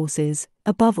opposition forces,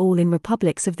 above all in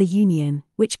republics of the Union,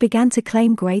 which began to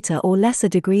claim greater or lesser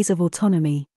degrees of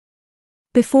autonomy.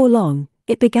 Before long,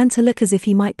 it began to look as if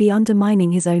he might be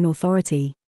undermining his own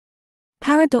authority.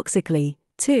 Paradoxically,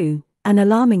 too, and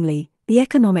alarmingly, the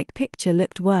economic picture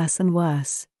looked worse and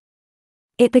worse.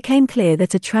 It became clear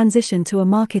that a transition to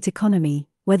a market economy,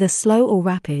 whether slow or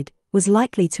rapid, was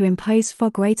likely to impose far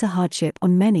greater hardship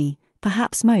on many,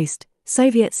 perhaps most,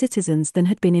 Soviet citizens than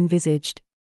had been envisaged.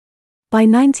 By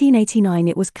 1989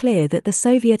 it was clear that the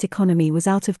Soviet economy was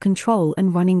out of control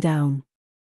and running down.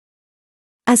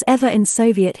 As ever in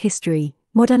Soviet history,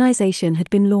 modernization had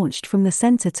been launched from the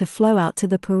center to flow out to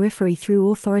the periphery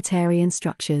through authoritarian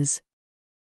structures.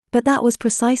 But that was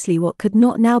precisely what could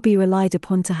not now be relied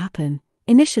upon to happen,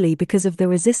 initially because of the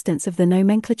resistance of the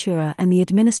nomenklatura and the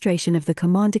administration of the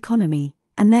command economy,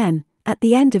 and then, at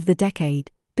the end of the decade,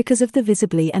 because of the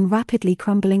visibly and rapidly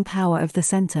crumbling power of the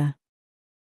center.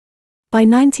 By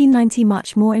 1990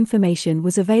 much more information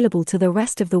was available to the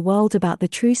rest of the world about the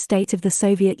true state of the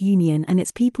Soviet Union and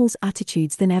its people's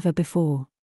attitudes than ever before.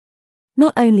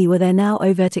 Not only were there now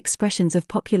overt expressions of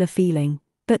popular feeling,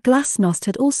 but Glasnost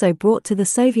had also brought to the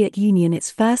Soviet Union its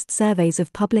first surveys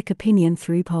of public opinion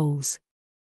through polls.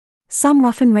 Some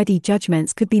rough and ready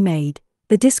judgments could be made.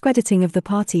 The discrediting of the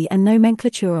party and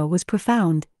nomenklatura was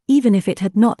profound, even if it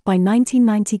had not by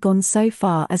 1990 gone so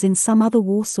far as in some other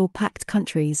Warsaw Pact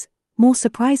countries. More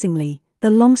surprisingly, the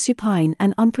long supine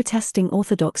and unprotesting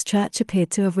Orthodox Church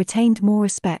appeared to have retained more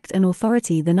respect and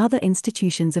authority than other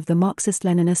institutions of the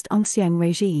Marxist-Leninist Ancien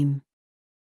regime.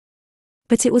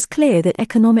 But it was clear that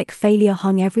economic failure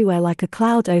hung everywhere like a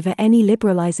cloud over any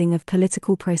liberalizing of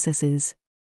political processes.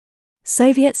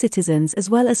 Soviet citizens as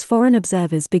well as foreign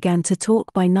observers began to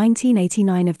talk by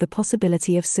 1989 of the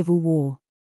possibility of civil war.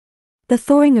 The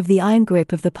thawing of the iron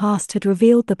grip of the past had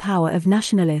revealed the power of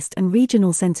nationalist and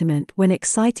regional sentiment when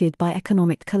excited by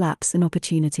economic collapse and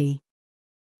opportunity.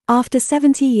 After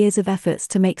 70 years of efforts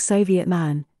to make Soviet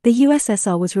man, the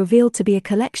USSR was revealed to be a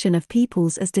collection of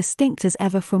peoples as distinct as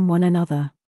ever from one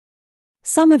another.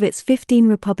 Some of its 15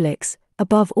 republics,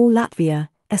 above all Latvia,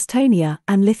 Estonia,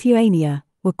 and Lithuania,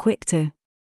 were quick to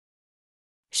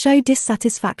show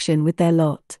dissatisfaction with their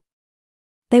lot.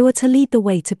 They were to lead the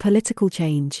way to political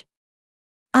change.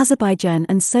 Azerbaijan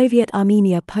and Soviet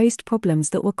Armenia posed problems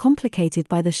that were complicated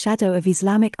by the shadow of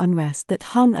Islamic unrest that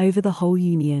hung over the whole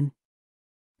Union.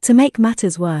 To make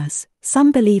matters worse,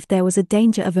 some believed there was a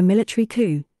danger of a military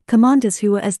coup. Commanders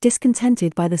who were as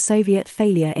discontented by the Soviet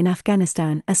failure in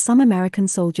Afghanistan as some American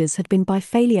soldiers had been by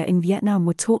failure in Vietnam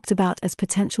were talked about as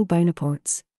potential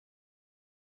Bonapartes.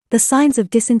 The signs of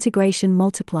disintegration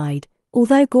multiplied,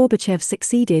 although Gorbachev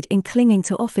succeeded in clinging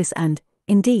to office and,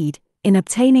 indeed, in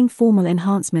obtaining formal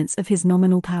enhancements of his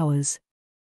nominal powers.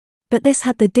 But this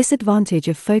had the disadvantage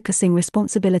of focusing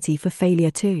responsibility for failure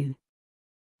too.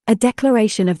 A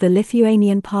declaration of the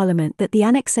Lithuanian parliament that the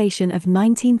annexation of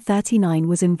 1939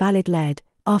 was invalid led,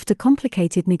 after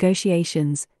complicated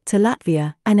negotiations, to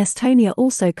Latvia and Estonia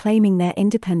also claiming their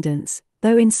independence,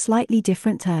 though in slightly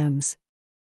different terms.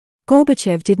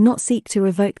 Gorbachev did not seek to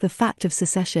revoke the fact of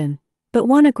secession, but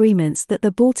won agreements that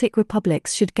the Baltic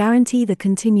republics should guarantee the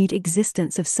continued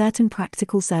existence of certain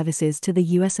practical services to the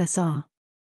USSR.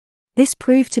 This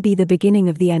proved to be the beginning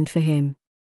of the end for him.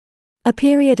 A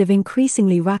period of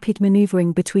increasingly rapid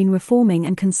maneuvering between reforming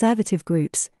and conservative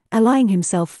groups, allying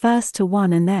himself first to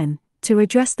one and then, to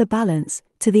redress the balance,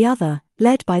 to the other,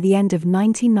 led by the end of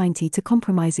 1990 to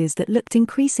compromises that looked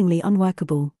increasingly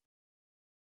unworkable.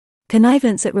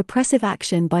 Connivance at repressive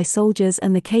action by soldiers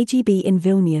and the KGB in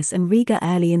Vilnius and Riga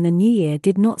early in the new year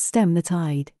did not stem the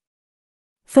tide.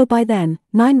 For by then,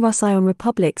 9 Russian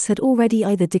republics had already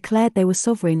either declared they were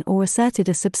sovereign or asserted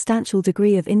a substantial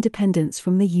degree of independence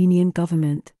from the Union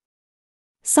government.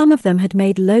 Some of them had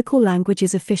made local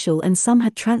languages official and some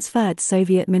had transferred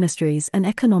Soviet ministries and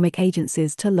economic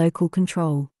agencies to local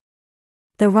control.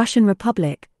 The Russian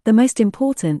Republic, the most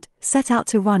important, set out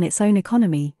to run its own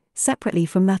economy, separately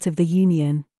from that of the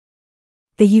Union.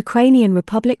 The Ukrainian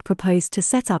Republic proposed to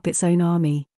set up its own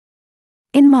army.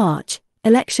 In March,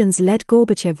 elections led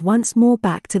Gorbachev once more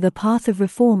back to the path of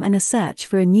reform and a search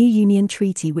for a new Union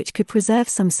treaty which could preserve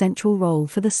some central role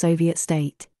for the Soviet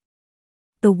state.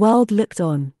 The world looked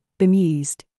on,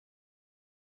 bemused.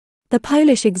 The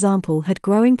Polish example had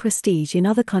growing prestige in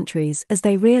other countries as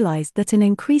they realized that an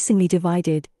increasingly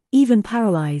divided, even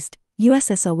paralyzed,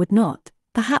 USSR would not,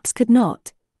 perhaps could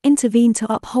not, intervene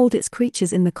to uphold its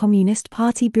creatures in the Communist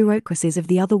Party bureaucracies of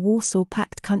the other Warsaw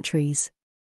Pact countries.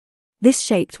 This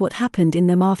shaped what happened in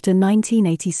them after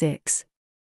 1986.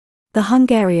 The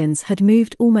Hungarians had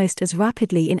moved almost as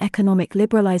rapidly in economic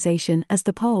liberalization as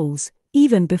the Poles,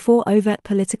 even before overt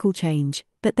political change,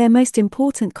 but their most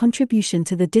important contribution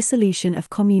to the dissolution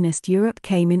of communist Europe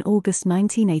came in August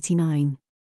 1989.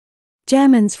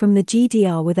 Germans from the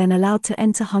GDR were then allowed to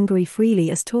enter Hungary freely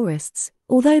as tourists,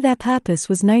 although their purpose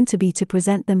was known to be to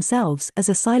present themselves as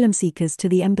asylum seekers to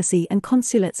the embassy and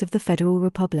consulates of the Federal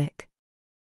Republic.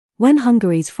 When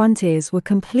Hungary's frontiers were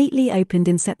completely opened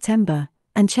in September,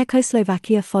 and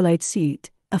Czechoslovakia followed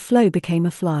suit, a flow became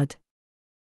a flood.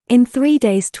 In 3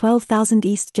 days 12,000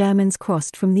 East Germans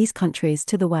crossed from these countries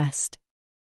to the west.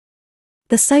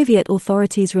 The Soviet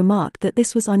authorities remarked that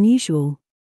this was unusual.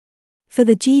 For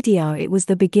the GDR it was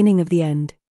the beginning of the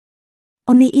end.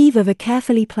 On the eve of a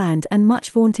carefully planned and much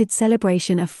vaunted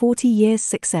celebration of 40 years'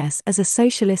 success as a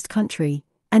socialist country,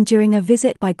 and during a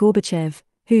visit by Gorbachev,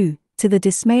 who, to the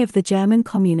dismay of the German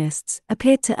communists,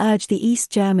 appeared to urge the East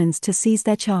Germans to seize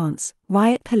their chance,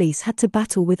 riot police had to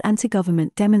battle with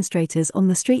anti-government demonstrators on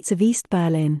the streets of East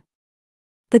Berlin.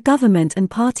 The government and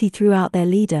party threw out their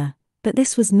leader, but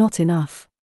this was not enough.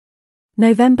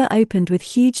 November opened with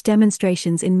huge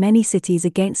demonstrations in many cities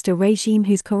against a regime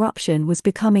whose corruption was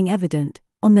becoming evident.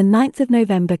 On the 9th of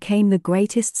November came the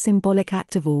greatest symbolic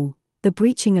act of all, the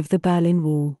breaching of the Berlin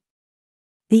Wall.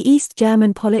 The East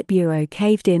German Politburo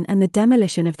caved in and the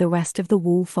demolition of the rest of the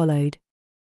wall followed.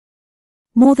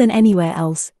 More than anywhere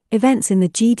else, events in the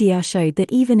GDR showed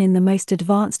that even in the most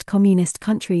advanced communist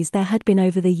countries there had been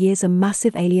over the years a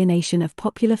massive alienation of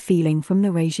popular feeling from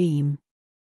the regime.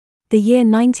 The year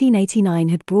 1989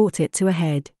 had brought it to a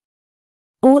head.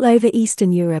 All over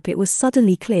Eastern Europe it was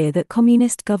suddenly clear that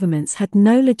communist governments had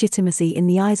no legitimacy in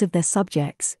the eyes of their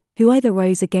subjects, who either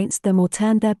rose against them or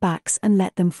turned their backs and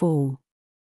let them fall.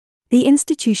 The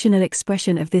institutional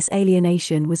expression of this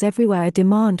alienation was everywhere a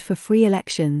demand for free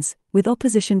elections, with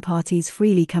opposition parties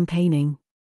freely campaigning.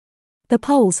 The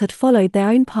Poles had followed their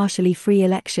own partially free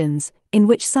elections, in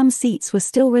which some seats were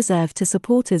still reserved to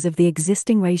supporters of the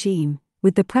existing regime.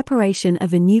 With the preparation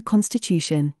of a new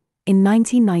constitution, in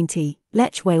 1990,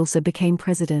 Lech Walesa became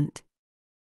president.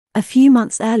 A few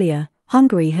months earlier,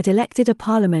 Hungary had elected a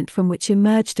parliament from which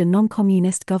emerged a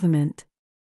non-communist government.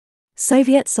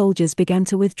 Soviet soldiers began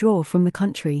to withdraw from the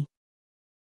country.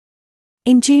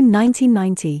 In June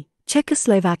 1990,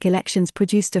 Czechoslovak elections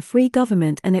produced a free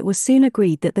government and it was soon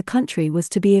agreed that the country was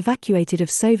to be evacuated of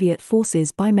Soviet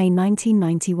forces by May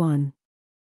 1991.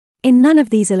 In none of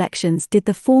these elections did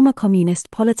the former communist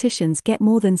politicians get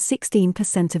more than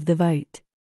 16% of the vote.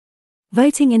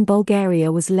 Voting in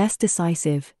Bulgaria was less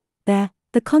decisive. There,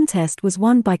 the contest was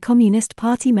won by Communist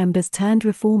Party members turned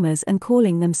reformers and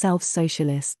calling themselves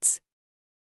socialists.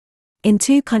 In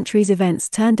 2 countries events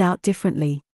turned out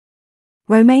differently.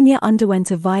 Romania underwent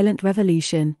a violent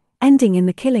revolution, ending in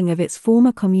the killing of its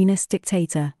former communist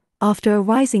dictator, after a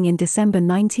rising in December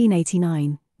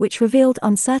 1989, which revealed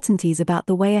uncertainties about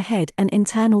the way ahead and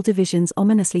internal divisions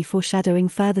ominously foreshadowing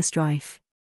further strife.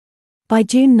 By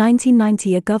June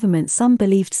 1990, a government some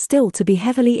believed still to be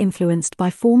heavily influenced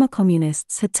by former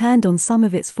communists had turned on some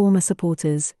of its former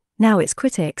supporters, now its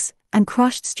critics, and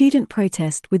crushed student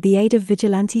protest with the aid of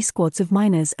vigilante squads of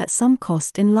miners at some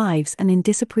cost in lives and in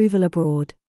disapproval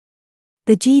abroad.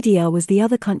 The GDR was the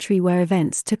other country where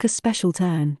events took a special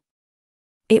turn.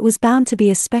 It was bound to be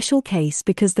a special case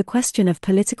because the question of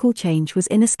political change was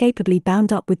inescapably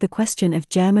bound up with the question of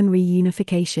German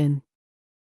reunification.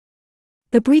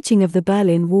 The breaching of the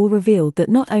Berlin Wall revealed that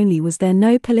not only was there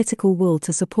no political will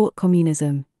to support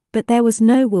communism, but there was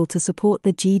no will to support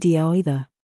the GDR either.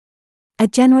 A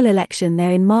general election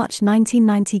there in March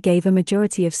 1990 gave a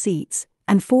majority of seats,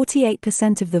 and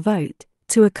 48% of the vote,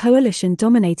 to a coalition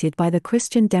dominated by the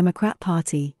Christian Democrat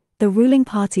Party, the ruling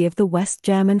party of the West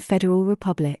German Federal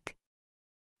Republic.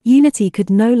 Unity could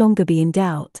no longer be in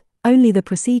doubt, only the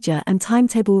procedure and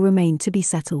timetable remained to be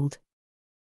settled.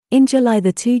 In July,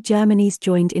 the two Germanys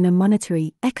joined in a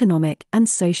monetary, economic, and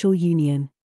social union.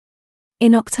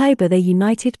 In October, they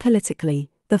united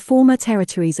politically, the former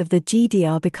territories of the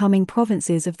GDR becoming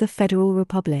provinces of the Federal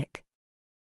Republic.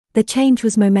 The change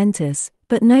was momentous,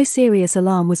 but no serious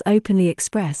alarm was openly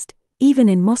expressed, even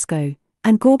in Moscow,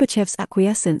 and Gorbachev's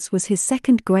acquiescence was his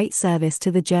second great service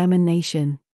to the German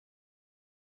nation.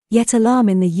 Yet alarm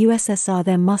in the USSR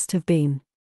there must have been.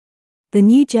 The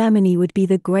new Germany would be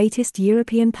the greatest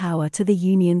European power to the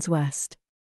Union's west.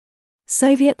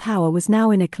 Soviet power was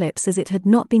now in eclipse as it had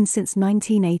not been since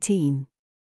 1918.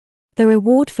 The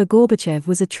reward for Gorbachev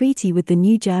was a treaty with the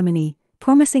new Germany,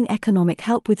 promising economic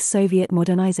help with Soviet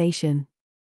modernization.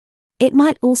 It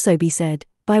might also be said,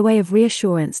 by way of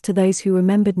reassurance to those who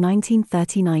remembered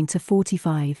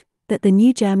 1939–45, that the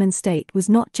new German state was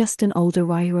not just an older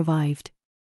Reich revived.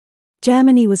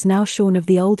 Germany was now shorn of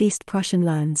the old East Prussian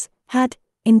lands, had,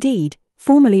 indeed,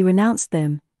 formally renounced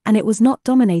them, and it was not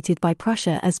dominated by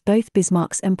Prussia as both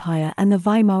Bismarck's Empire and the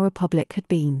Weimar Republic had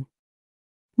been.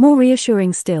 More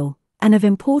reassuring still, and of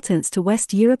importance to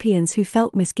West Europeans who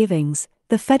felt misgivings,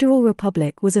 the Federal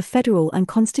Republic was a federal and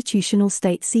constitutional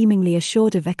state seemingly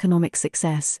assured of economic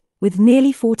success, with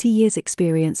nearly 40 years'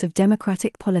 experience of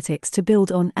democratic politics to build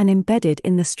on and embedded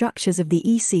in the structures of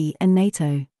the EC and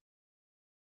NATO.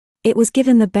 It was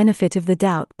given the benefit of the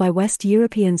doubt by West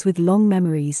Europeans with long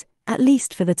memories, at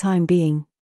least for the time being.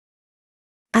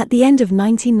 At the end of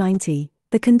 1990,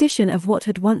 the condition of what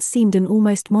had once seemed an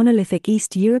almost monolithic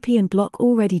East European bloc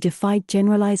already defied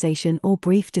generalization or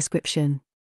brief description.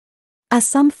 As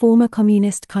some former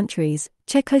communist countries,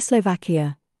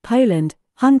 Czechoslovakia, Poland,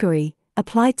 Hungary,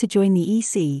 applied to join the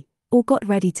EC, or got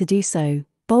ready to do so,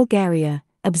 Bulgaria,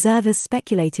 observers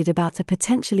speculated about a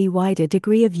potentially wider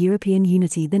degree of European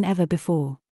unity than ever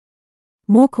before.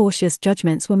 More cautious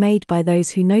judgments were made by those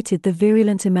who noted the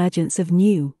virulent emergence of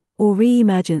new, or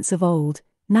re-emergence of old,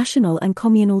 national and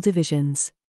communal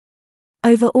divisions.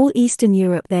 Over all Eastern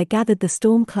Europe there gathered the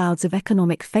storm clouds of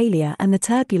economic failure and the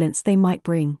turbulence they might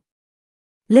bring.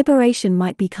 Liberation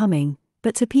might be coming,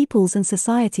 but to peoples and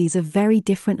societies of very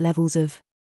different levels of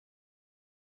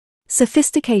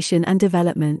sophistication and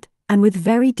development, and with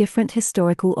very different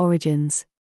historical origins.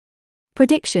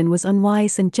 Prediction was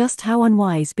unwise, and just how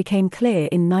unwise became clear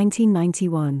in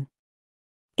 1991.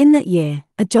 In that year,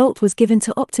 a jolt was given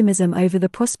to optimism over the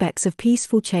prospects of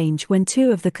peaceful change when two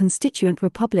of the constituent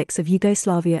republics of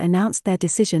Yugoslavia announced their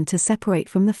decision to separate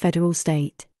from the federal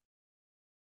state.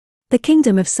 The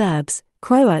Kingdom of Serbs,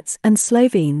 Croats and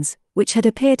Slovenes, which had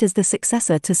appeared as the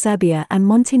successor to Serbia and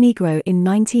Montenegro in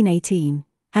 1918,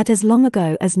 had as long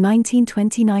ago as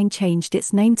 1929 changed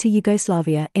its name to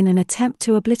Yugoslavia in an attempt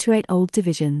to obliterate old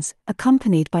divisions,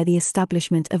 accompanied by the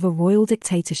establishment of a royal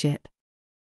dictatorship.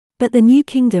 But the new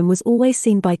kingdom was always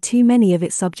seen by too many of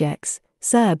its subjects,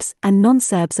 Serbs and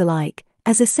non-Serbs alike,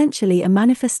 as essentially a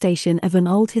manifestation of an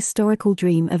old historical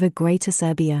dream of a greater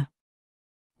Serbia.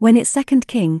 When its second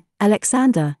king,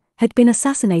 Alexander, had been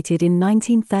assassinated in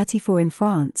 1934 in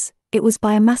France, it was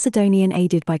by a Macedonian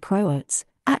aided by Croats,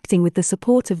 acting with the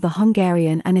support of the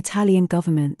Hungarian and Italian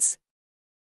governments.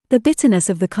 The bitterness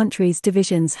of the country's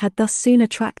divisions had thus soon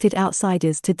attracted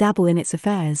outsiders to dabble in its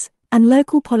affairs, and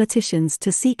local politicians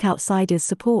to seek outsiders'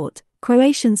 support.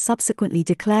 Croatians subsequently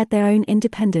declared their own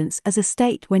independence as a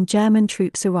state when German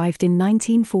troops arrived in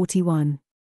 1941.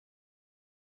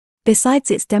 Besides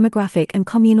its demographic and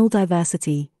communal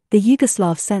diversity, the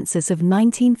Yugoslav census of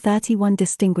 1931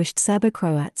 distinguished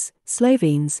Serbo-Croats,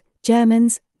 Slovenes,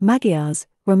 Germans, Magyars,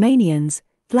 Romanians,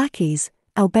 Vlachs,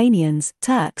 Albanians,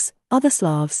 Turks, other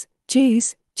Slavs,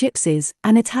 Jews, Gypsies,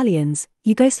 and Italians,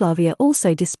 Yugoslavia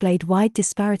also displayed wide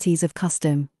disparities of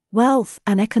custom, wealth,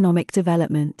 and economic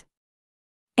development.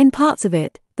 In parts of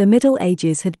it, the Middle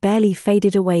Ages had barely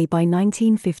faded away by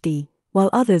 1950,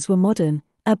 while others were modern,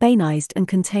 urbanized, and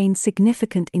contained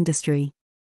significant industry.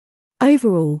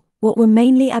 Overall, what were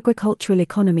mainly agricultural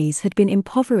economies had been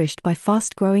impoverished by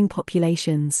fast-growing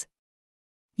populations.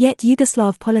 Yet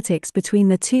Yugoslav politics between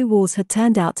the two wars had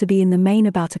turned out to be in the main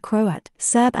about a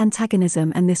Croat-Serb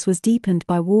antagonism, and this was deepened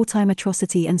by wartime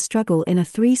atrocity and struggle in a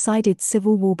three-sided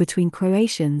civil war between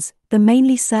Croatians, the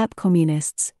mainly Serb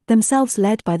communists, themselves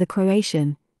led by the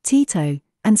Croatian, Tito,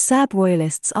 and Serb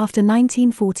royalists after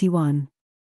 1941.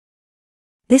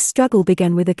 This struggle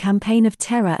began with a campaign of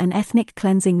terror and ethnic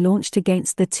cleansing launched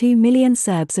against the 2 million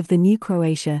Serbs of the new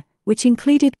Croatia, which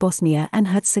included Bosnia and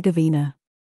Herzegovina.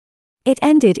 It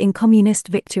ended in communist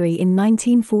victory in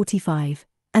 1945,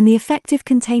 and the effective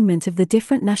containment of the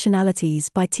different nationalities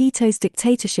by Tito's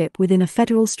dictatorship within a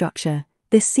federal structure.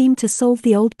 This seemed to solve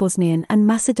the old Bosnian and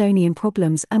Macedonian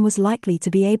problems and was likely to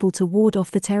be able to ward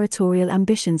off the territorial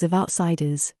ambitions of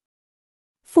outsiders.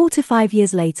 4 to 5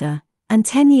 years later, and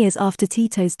 10 years after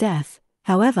Tito's death,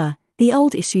 however, the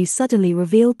old issues suddenly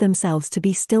revealed themselves to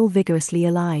be still vigorously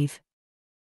alive.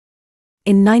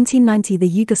 In 1990, the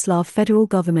Yugoslav federal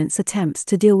government's attempts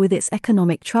to deal with its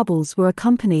economic troubles were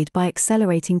accompanied by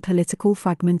accelerating political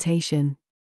fragmentation.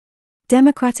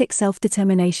 Democratic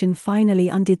self-determination finally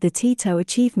undid the Tito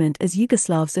achievement as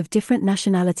Yugoslavs of different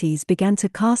nationalities began to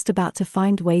cast about to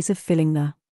find ways of filling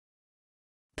the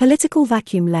political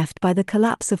vacuum left by the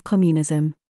collapse of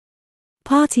communism.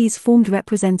 Parties formed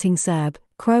representing Serb,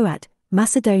 Croat,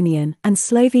 Macedonian, and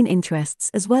Slovene interests,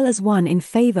 as well as one in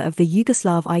favor of the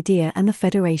Yugoslav idea and the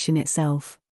federation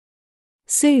itself.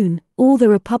 Soon, all the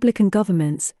republican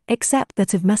governments, except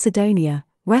that of Macedonia,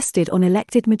 rested on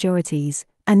elected majorities,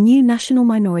 and new national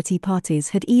minority parties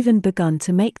had even begun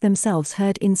to make themselves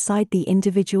heard inside the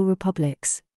individual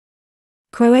republics.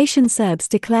 Croatian Serbs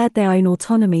declared their own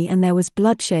autonomy, and there was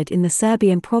bloodshed in the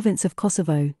Serbian province of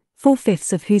Kosovo,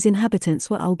 4/5 of whose inhabitants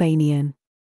were Albanian.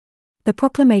 The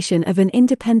proclamation of an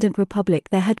independent republic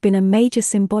there had been a major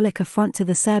symbolic affront to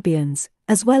the Serbians,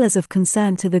 as well as of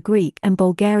concern to the Greek and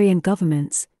Bulgarian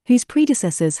governments, whose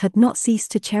predecessors had not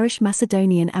ceased to cherish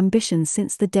Macedonian ambitions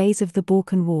since the days of the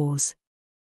Balkan Wars.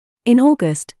 In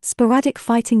August, sporadic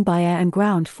fighting by air and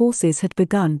ground forces had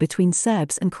begun between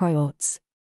Serbs and Croats.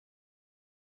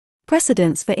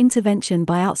 Precedents for intervention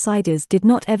by outsiders did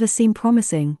not ever seem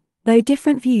promising, though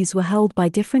different views were held by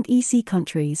different EC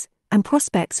countries, and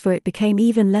prospects for it became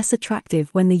even less attractive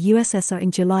when the USSR in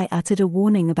July uttered a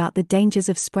warning about the dangers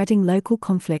of spreading local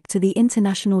conflict to the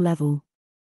international level.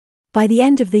 By the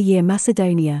end of the year,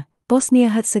 Macedonia,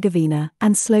 Bosnia-Herzegovina,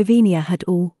 and Slovenia had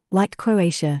all, like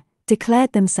Croatia,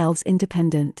 declared themselves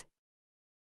independent.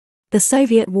 The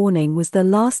Soviet warning was the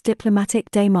last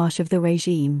diplomatic démarche of the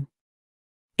regime.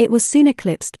 It was soon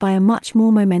eclipsed by a much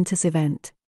more momentous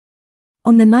event.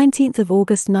 On the 19th of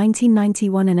August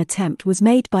 1991, an attempt was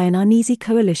made by an uneasy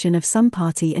coalition of some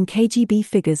party and KGB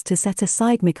figures to set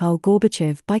aside Mikhail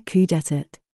Gorbachev by coup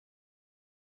d'état.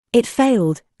 It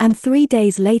failed, and 3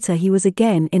 days later he was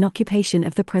again in occupation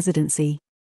of the presidency.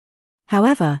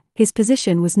 However, his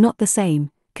position was not the same.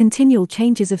 Continual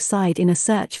changes of side in a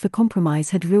search for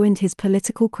compromise had ruined his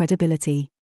political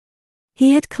credibility.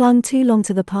 He had clung too long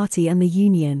to the party and the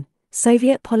Union.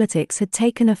 Soviet politics had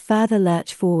taken a further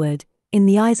lurch forward, in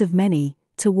the eyes of many,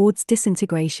 towards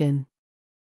disintegration.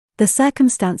 The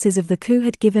circumstances of the coup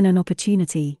had given an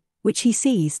opportunity, which he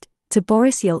seized, to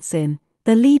Boris Yeltsin,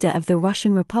 the leader of the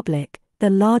Russian Republic, the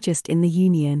largest in the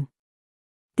Union.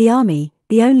 The army,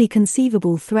 the only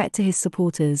conceivable threat to his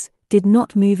supporters, did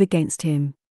not move against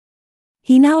him.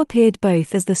 He now appeared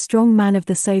both as the strong man of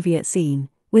the Soviet scene,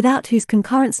 without whose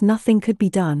concurrence nothing could be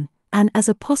done, and as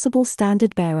a possible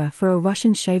standard-bearer for a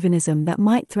Russian chauvinism that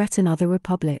might threaten other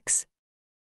republics.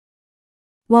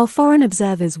 While foreign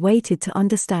observers waited to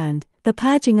understand, the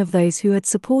purging of those who had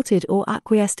supported or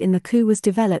acquiesced in the coup was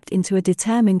developed into a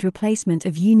determined replacement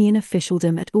of Union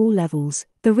officialdom at all levels,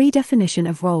 the redefinition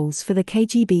of roles for the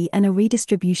KGB and a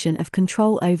redistribution of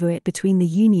control over it between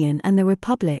the Union and the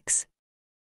republics.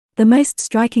 The most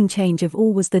striking change of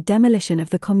all was the demolition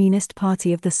of the Communist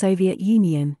Party of the Soviet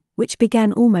Union, which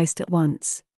began almost at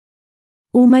once.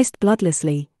 Almost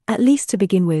bloodlessly, at least to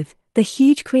begin with, the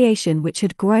huge creation which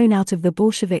had grown out of the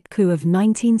Bolshevik coup of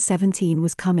 1917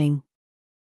 was coming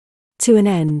to an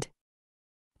end.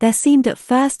 There seemed at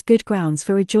first good grounds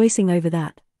for rejoicing over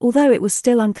that, although it was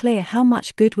still unclear how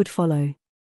much good would follow.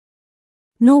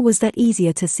 Nor was that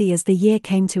easier to see as the year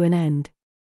came to an end.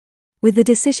 With the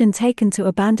decision taken to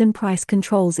abandon price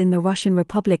controls in the Russian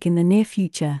Republic in the near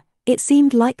future, it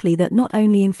seemed likely that not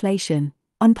only inflation,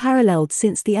 unparalleled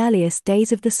since the earliest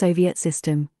days of the Soviet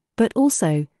system, but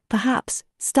also, perhaps,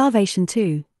 starvation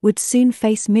too, would soon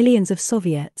face millions of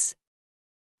Soviets.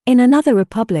 In another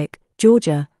republic,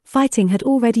 Georgia, fighting had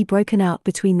already broken out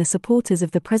between the supporters of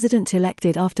the president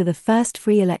elected after the first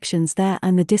free elections there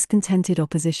and the discontented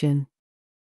opposition.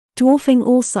 Dwarfing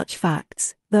all such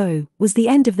facts, though, was the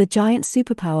end of the giant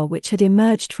superpower which had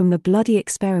emerged from the bloody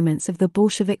experiments of the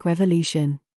Bolshevik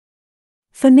Revolution.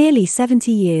 For nearly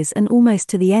 70 years and almost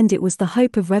to the end, it was the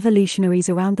hope of revolutionaries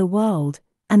around the world,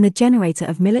 and the generator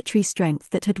of military strength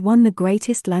that had won the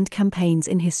greatest land campaigns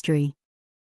in history.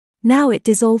 Now it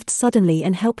dissolved suddenly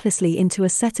and helplessly into a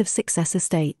set of successor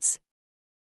states.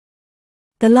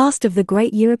 The last of the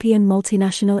great European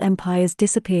multinational empires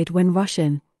disappeared when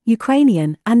Russian,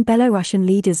 Ukrainian, and Belarusian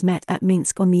leaders met at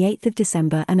Minsk on the 8th of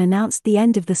December and announced the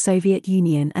end of the Soviet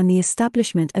Union and the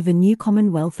establishment of a new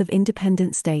Commonwealth of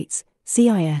Independent States,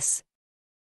 CIS.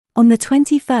 On the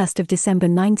 21st of December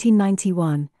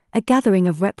 1991, a gathering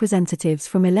of representatives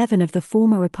from 11 of the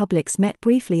former republics met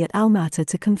briefly at Almaty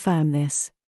to confirm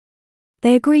this.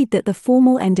 They agreed that the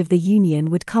formal end of the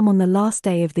Union would come on the last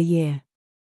day of the year.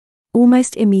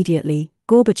 Almost immediately,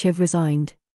 Gorbachev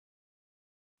resigned.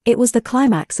 It was the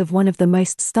climax of one of the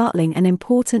most startling and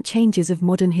important changes of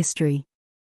modern history.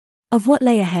 Of what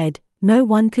lay ahead, no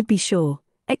one could be sure,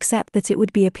 except that it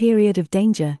would be a period of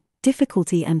danger,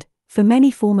 difficulty and, for many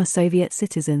former Soviet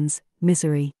citizens,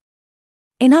 misery.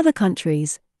 In other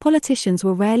countries, politicians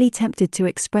were rarely tempted to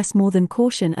express more than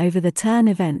caution over the turn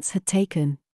events had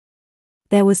taken.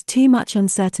 There was too much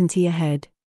uncertainty ahead.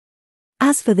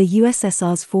 As for the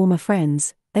USSR's former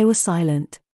friends, they were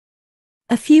silent.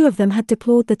 A few of them had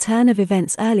deplored the turn of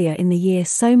events earlier in the year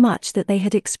so much that they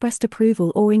had expressed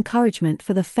approval or encouragement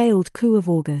for the failed coup of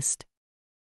August.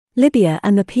 Libya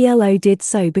and the PLO did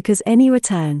so because any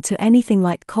return to anything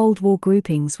like Cold War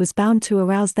groupings was bound to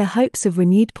arouse their hopes of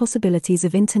renewed possibilities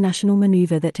of international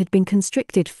maneuver that had been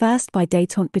constricted first by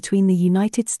détente between the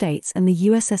United States and the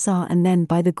USSR and then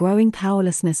by the growing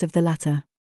powerlessness of the latter.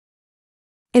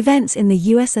 Events in the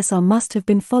USSR must have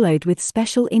been followed with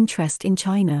special interest in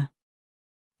China.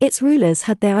 Its rulers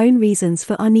had their own reasons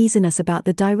for uneasiness about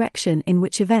the direction in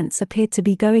which events appeared to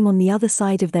be going on the other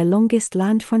side of their longest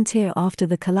land frontier after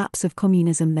the collapse of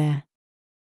communism there.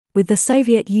 With the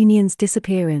Soviet Union's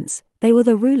disappearance, they were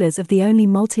the rulers of the only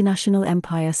multinational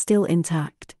empire still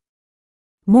intact.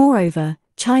 Moreover,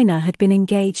 China had been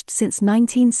engaged since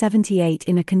 1978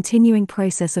 in a continuing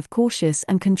process of cautious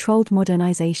and controlled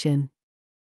modernization.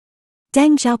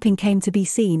 Deng Xiaoping came to be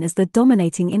seen as the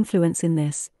dominating influence in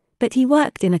this, but he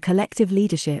worked in a collective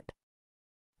leadership.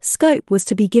 Scope was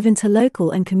to be given to local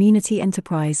and community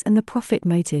enterprise and the profit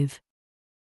motive.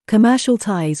 Commercial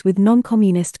ties with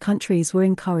non-communist countries were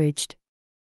encouraged.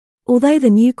 Although the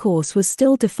new course was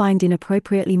still defined in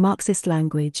appropriately Marxist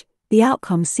language, the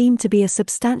outcome seemed to be a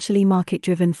substantially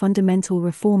market-driven fundamental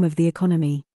reform of the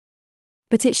economy.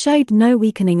 But it showed no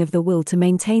weakening of the will to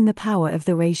maintain the power of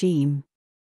the regime.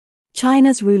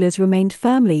 China's rulers remained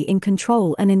firmly in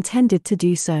control and intended to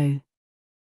do so.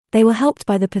 They were helped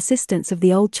by the persistence of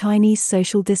the old Chinese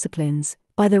social disciplines,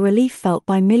 by the relief felt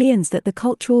by millions that the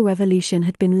Cultural Revolution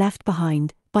had been left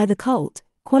behind, by the cult,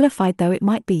 qualified though it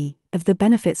might be, of the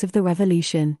benefits of the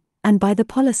revolution, and by the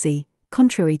policy,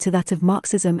 contrary to that of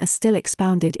Marxism as still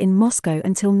expounded in Moscow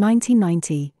until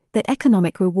 1990, that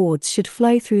economic rewards should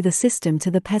flow through the system to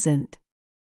the peasant.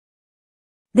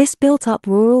 This built up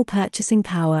rural purchasing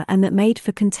power and that made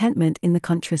for contentment in the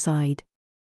countryside.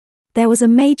 There was a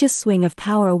major swing of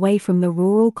power away from the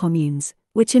rural communes,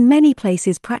 which in many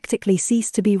places practically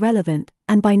ceased to be relevant,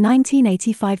 and by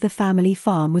 1985 the family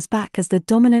farm was back as the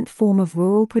dominant form of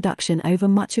rural production over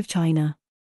much of China.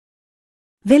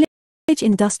 Village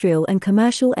industrial and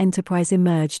commercial enterprise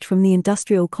emerged from the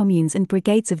industrial communes and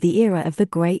brigades of the era of the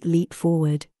Great Leap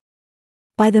Forward.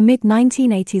 By the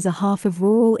mid-1980s a half of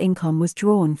rural income was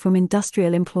drawn from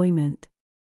industrial employment.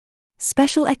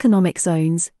 Special economic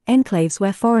zones, enclaves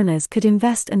where foreigners could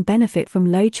invest and benefit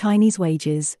from low Chinese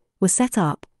wages, were set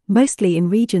up, mostly in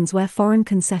regions where foreign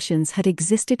concessions had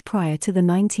existed prior to the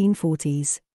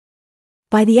 1940s.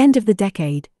 By the end of the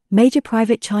decade, major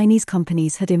private Chinese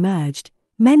companies had emerged,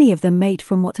 many of them made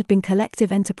from what had been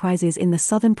collective enterprises in the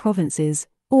southern provinces,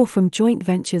 or from joint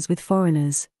ventures with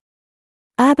foreigners.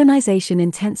 Urbanization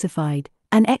intensified,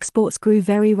 and exports grew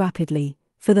very rapidly.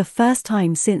 For the first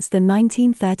time since the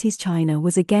 1930s, China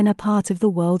was again a part of the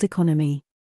world economy.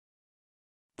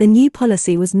 The new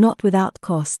policy was not without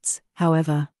costs,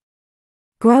 however.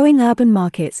 Growing urban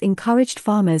markets encouraged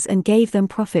farmers and gave them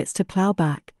profits to plow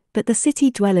back, but the city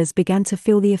dwellers began to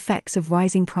feel the effects of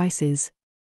rising prices.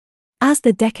 As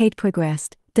the decade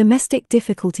progressed, domestic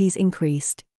difficulties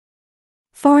increased.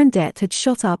 Foreign debt had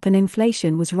shot up and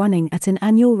inflation was running at an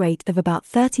annual rate of about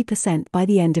 30% by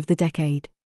the end of the decade.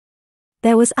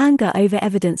 There was anger over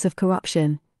evidence of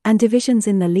corruption, and divisions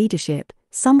in the leadership,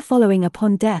 some following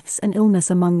upon deaths and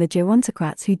illness among the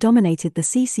gerontocrats who dominated the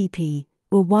CCP,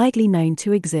 were widely known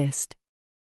to exist.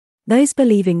 Those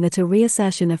believing that a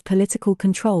reassertion of political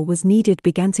control was needed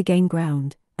began to gain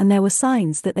ground, and there were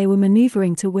signs that they were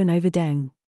maneuvering to win over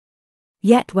Deng.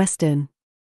 Yet Western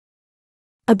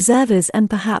observers and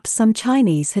perhaps some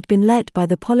Chinese had been led by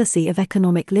the policy of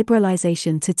economic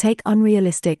liberalization to take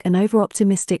unrealistic and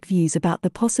over-optimistic views about the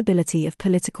possibility of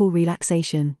political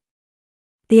relaxation.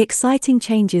 The exciting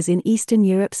changes in Eastern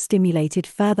Europe stimulated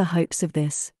further hopes of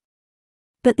this.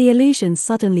 But the illusions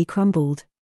suddenly crumbled.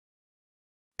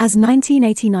 As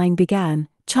 1989 began,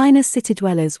 China's city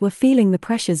dwellers were feeling the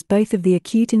pressures both of the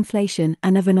acute inflation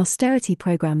and of an austerity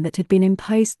program that had been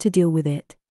imposed to deal with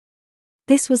it.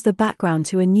 This was the background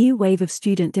to a new wave of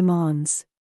student demands.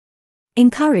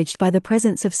 Encouraged by the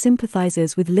presence of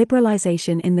sympathizers with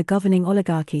liberalization in the governing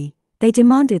oligarchy, they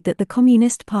demanded that the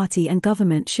Communist Party and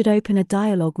government should open a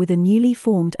dialogue with a newly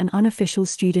formed and unofficial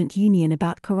student union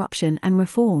about corruption and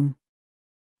reform.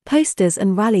 Posters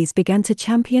and rallies began to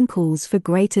champion calls for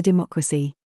greater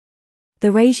democracy.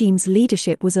 The regime's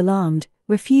leadership was alarmed,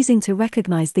 refusing to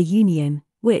recognize the union,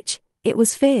 which, it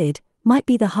was feared, might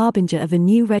be the harbinger of a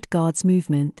new Red Guards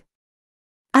movement.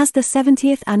 As the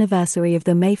 70th anniversary of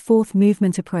the May 4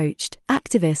 movement approached,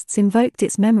 activists invoked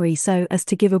its memory so as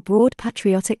to give a broad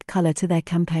patriotic color to their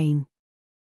campaign.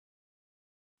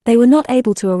 They were not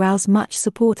able to arouse much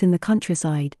support in the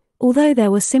countryside, although there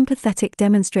were sympathetic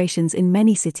demonstrations in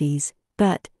many cities,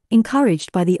 but,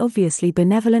 encouraged by the obviously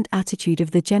benevolent attitude of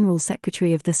the General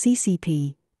Secretary of the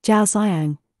CCP, Zhao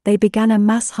Ziyang, they began a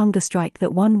mass hunger strike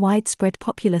that won widespread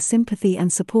popular sympathy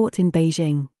and support in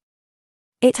Beijing.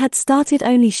 It had started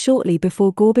only shortly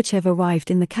before Gorbachev arrived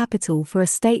in the capital for a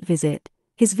state visit.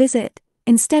 His visit,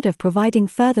 instead of providing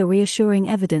further reassuring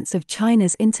evidence of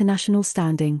China's international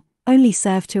standing, only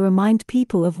served to remind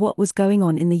people of what was going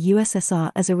on in the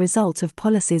USSR as a result of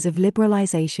policies of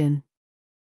liberalization.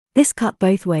 This cut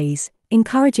both ways,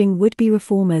 encouraging would-be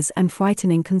reformers and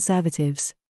frightening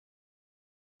conservatives.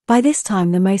 By this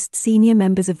time the most senior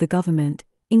members of the government,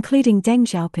 including Deng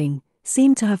Xiaoping,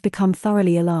 seemed to have become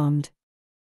thoroughly alarmed.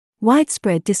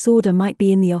 Widespread disorder might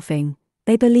be in the offing.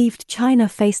 They believed China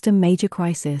faced a major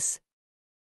crisis.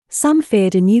 Some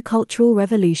feared a new cultural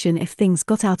revolution if things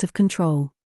got out of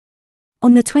control.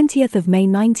 On the 20th of May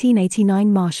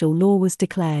 1989 martial law was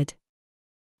declared.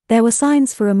 There were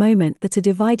signs for a moment that a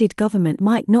divided government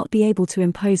might not be able to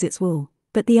impose its will,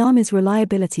 but the army's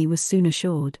reliability was soon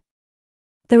assured.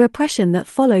 The repression that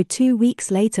followed 2 weeks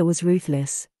later was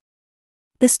ruthless.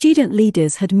 The student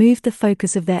leaders had moved the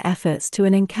focus of their efforts to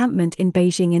an encampment in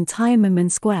Beijing in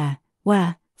Tiananmen Square,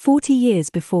 where, 40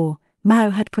 years before, Mao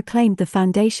had proclaimed the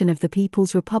foundation of the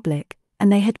People's Republic,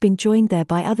 and they had been joined there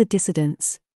by other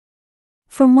dissidents.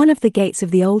 From one of the gates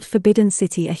of the old Forbidden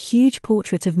City a huge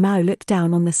portrait of Mao looked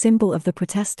down on the symbol of the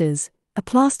protesters, a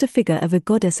plaster figure of a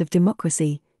goddess of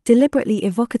democracy, deliberately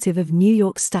evocative of New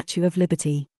York's Statue of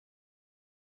Liberty.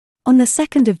 On the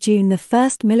 2nd of June the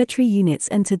first military units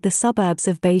entered the suburbs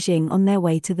of Beijing on their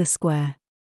way to the square.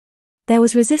 There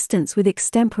was resistance with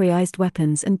extemporized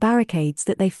weapons and barricades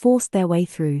that they forced their way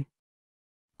through.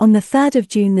 On the 3rd of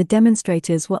June the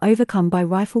demonstrators were overcome by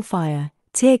rifle fire,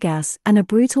 tear gas and a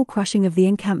brutal crushing of the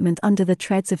encampment under the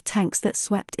treads of tanks that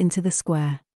swept into the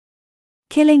square.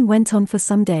 Killing went on for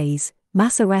some days,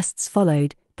 mass arrests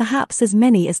followed, perhaps as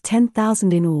many as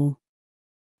 10,000 in all.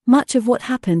 Much of what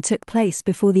happened took place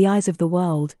before the eyes of the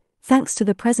world, thanks to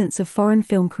the presence of foreign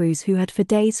film crews who had for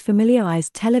days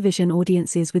familiarized television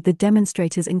audiences with the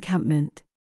demonstrators' encampment.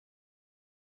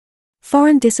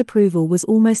 Foreign disapproval was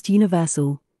almost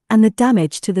universal, and the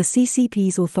damage to the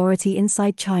CCP's authority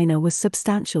inside China was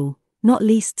substantial, not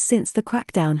least since the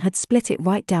crackdown had split it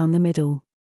right down the middle.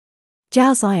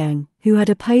 Zhao Ziyang, who had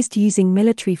opposed using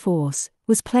military force,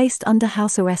 was placed under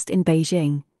house arrest in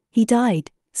Beijing. He died,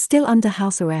 still under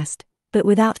house arrest, but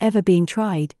without ever being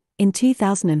tried, in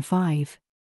 2005.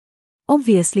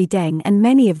 Obviously Deng and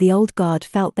many of the old guard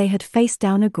felt they had faced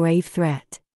down a grave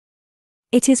threat.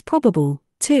 It is probable,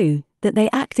 too, that they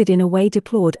acted in a way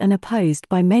deplored and opposed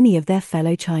by many of their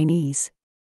fellow Chinese.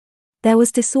 There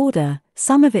was disorder,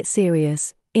 some of it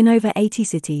serious, in over 80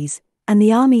 cities, and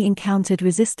the army encountered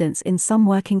resistance in some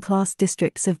working-class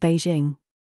districts of Beijing.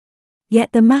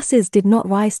 Yet the masses did not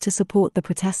rise to support the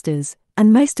protesters,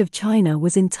 and most of China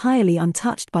was entirely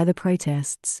untouched by the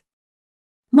protests.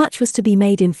 Much was to be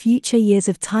made in future years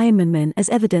of Tiananmen as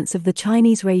evidence of the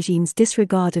Chinese regime's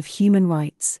disregard of human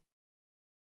rights.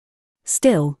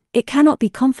 Still, it cannot be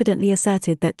confidently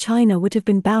asserted that China would have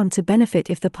been bound to benefit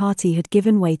if the party had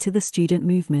given way to the student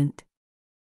movement.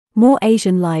 More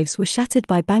Asian lives were shattered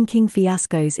by banking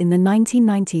fiascos in the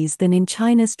 1990s than in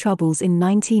China's troubles in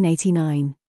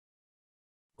 1989.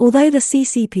 Although the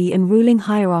CCP and ruling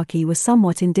hierarchy were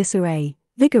somewhat in disarray,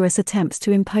 vigorous attempts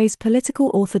to impose political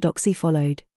orthodoxy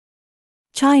followed.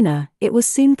 China, it was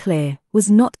soon clear, was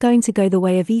not going to go the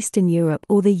way of Eastern Europe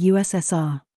or the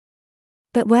USSR.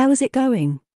 But where was it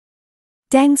going?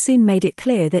 Deng soon made it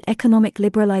clear that economic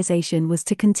liberalization was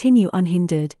to continue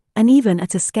unhindered, and even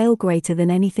at a scale greater than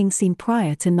anything seen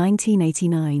prior to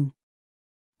 1989.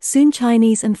 Soon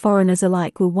Chinese and foreigners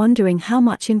alike were wondering how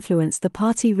much influence the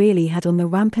party really had on the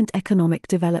rampant economic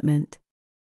development.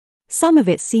 Some of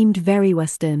it seemed very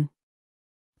Western.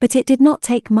 But it did not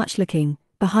take much looking,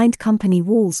 behind company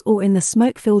walls or in the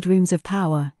smoke-filled rooms of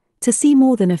power, to see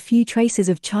more than a few traces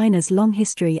of China's long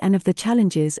history and of the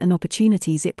challenges and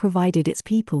opportunities it provided its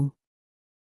people.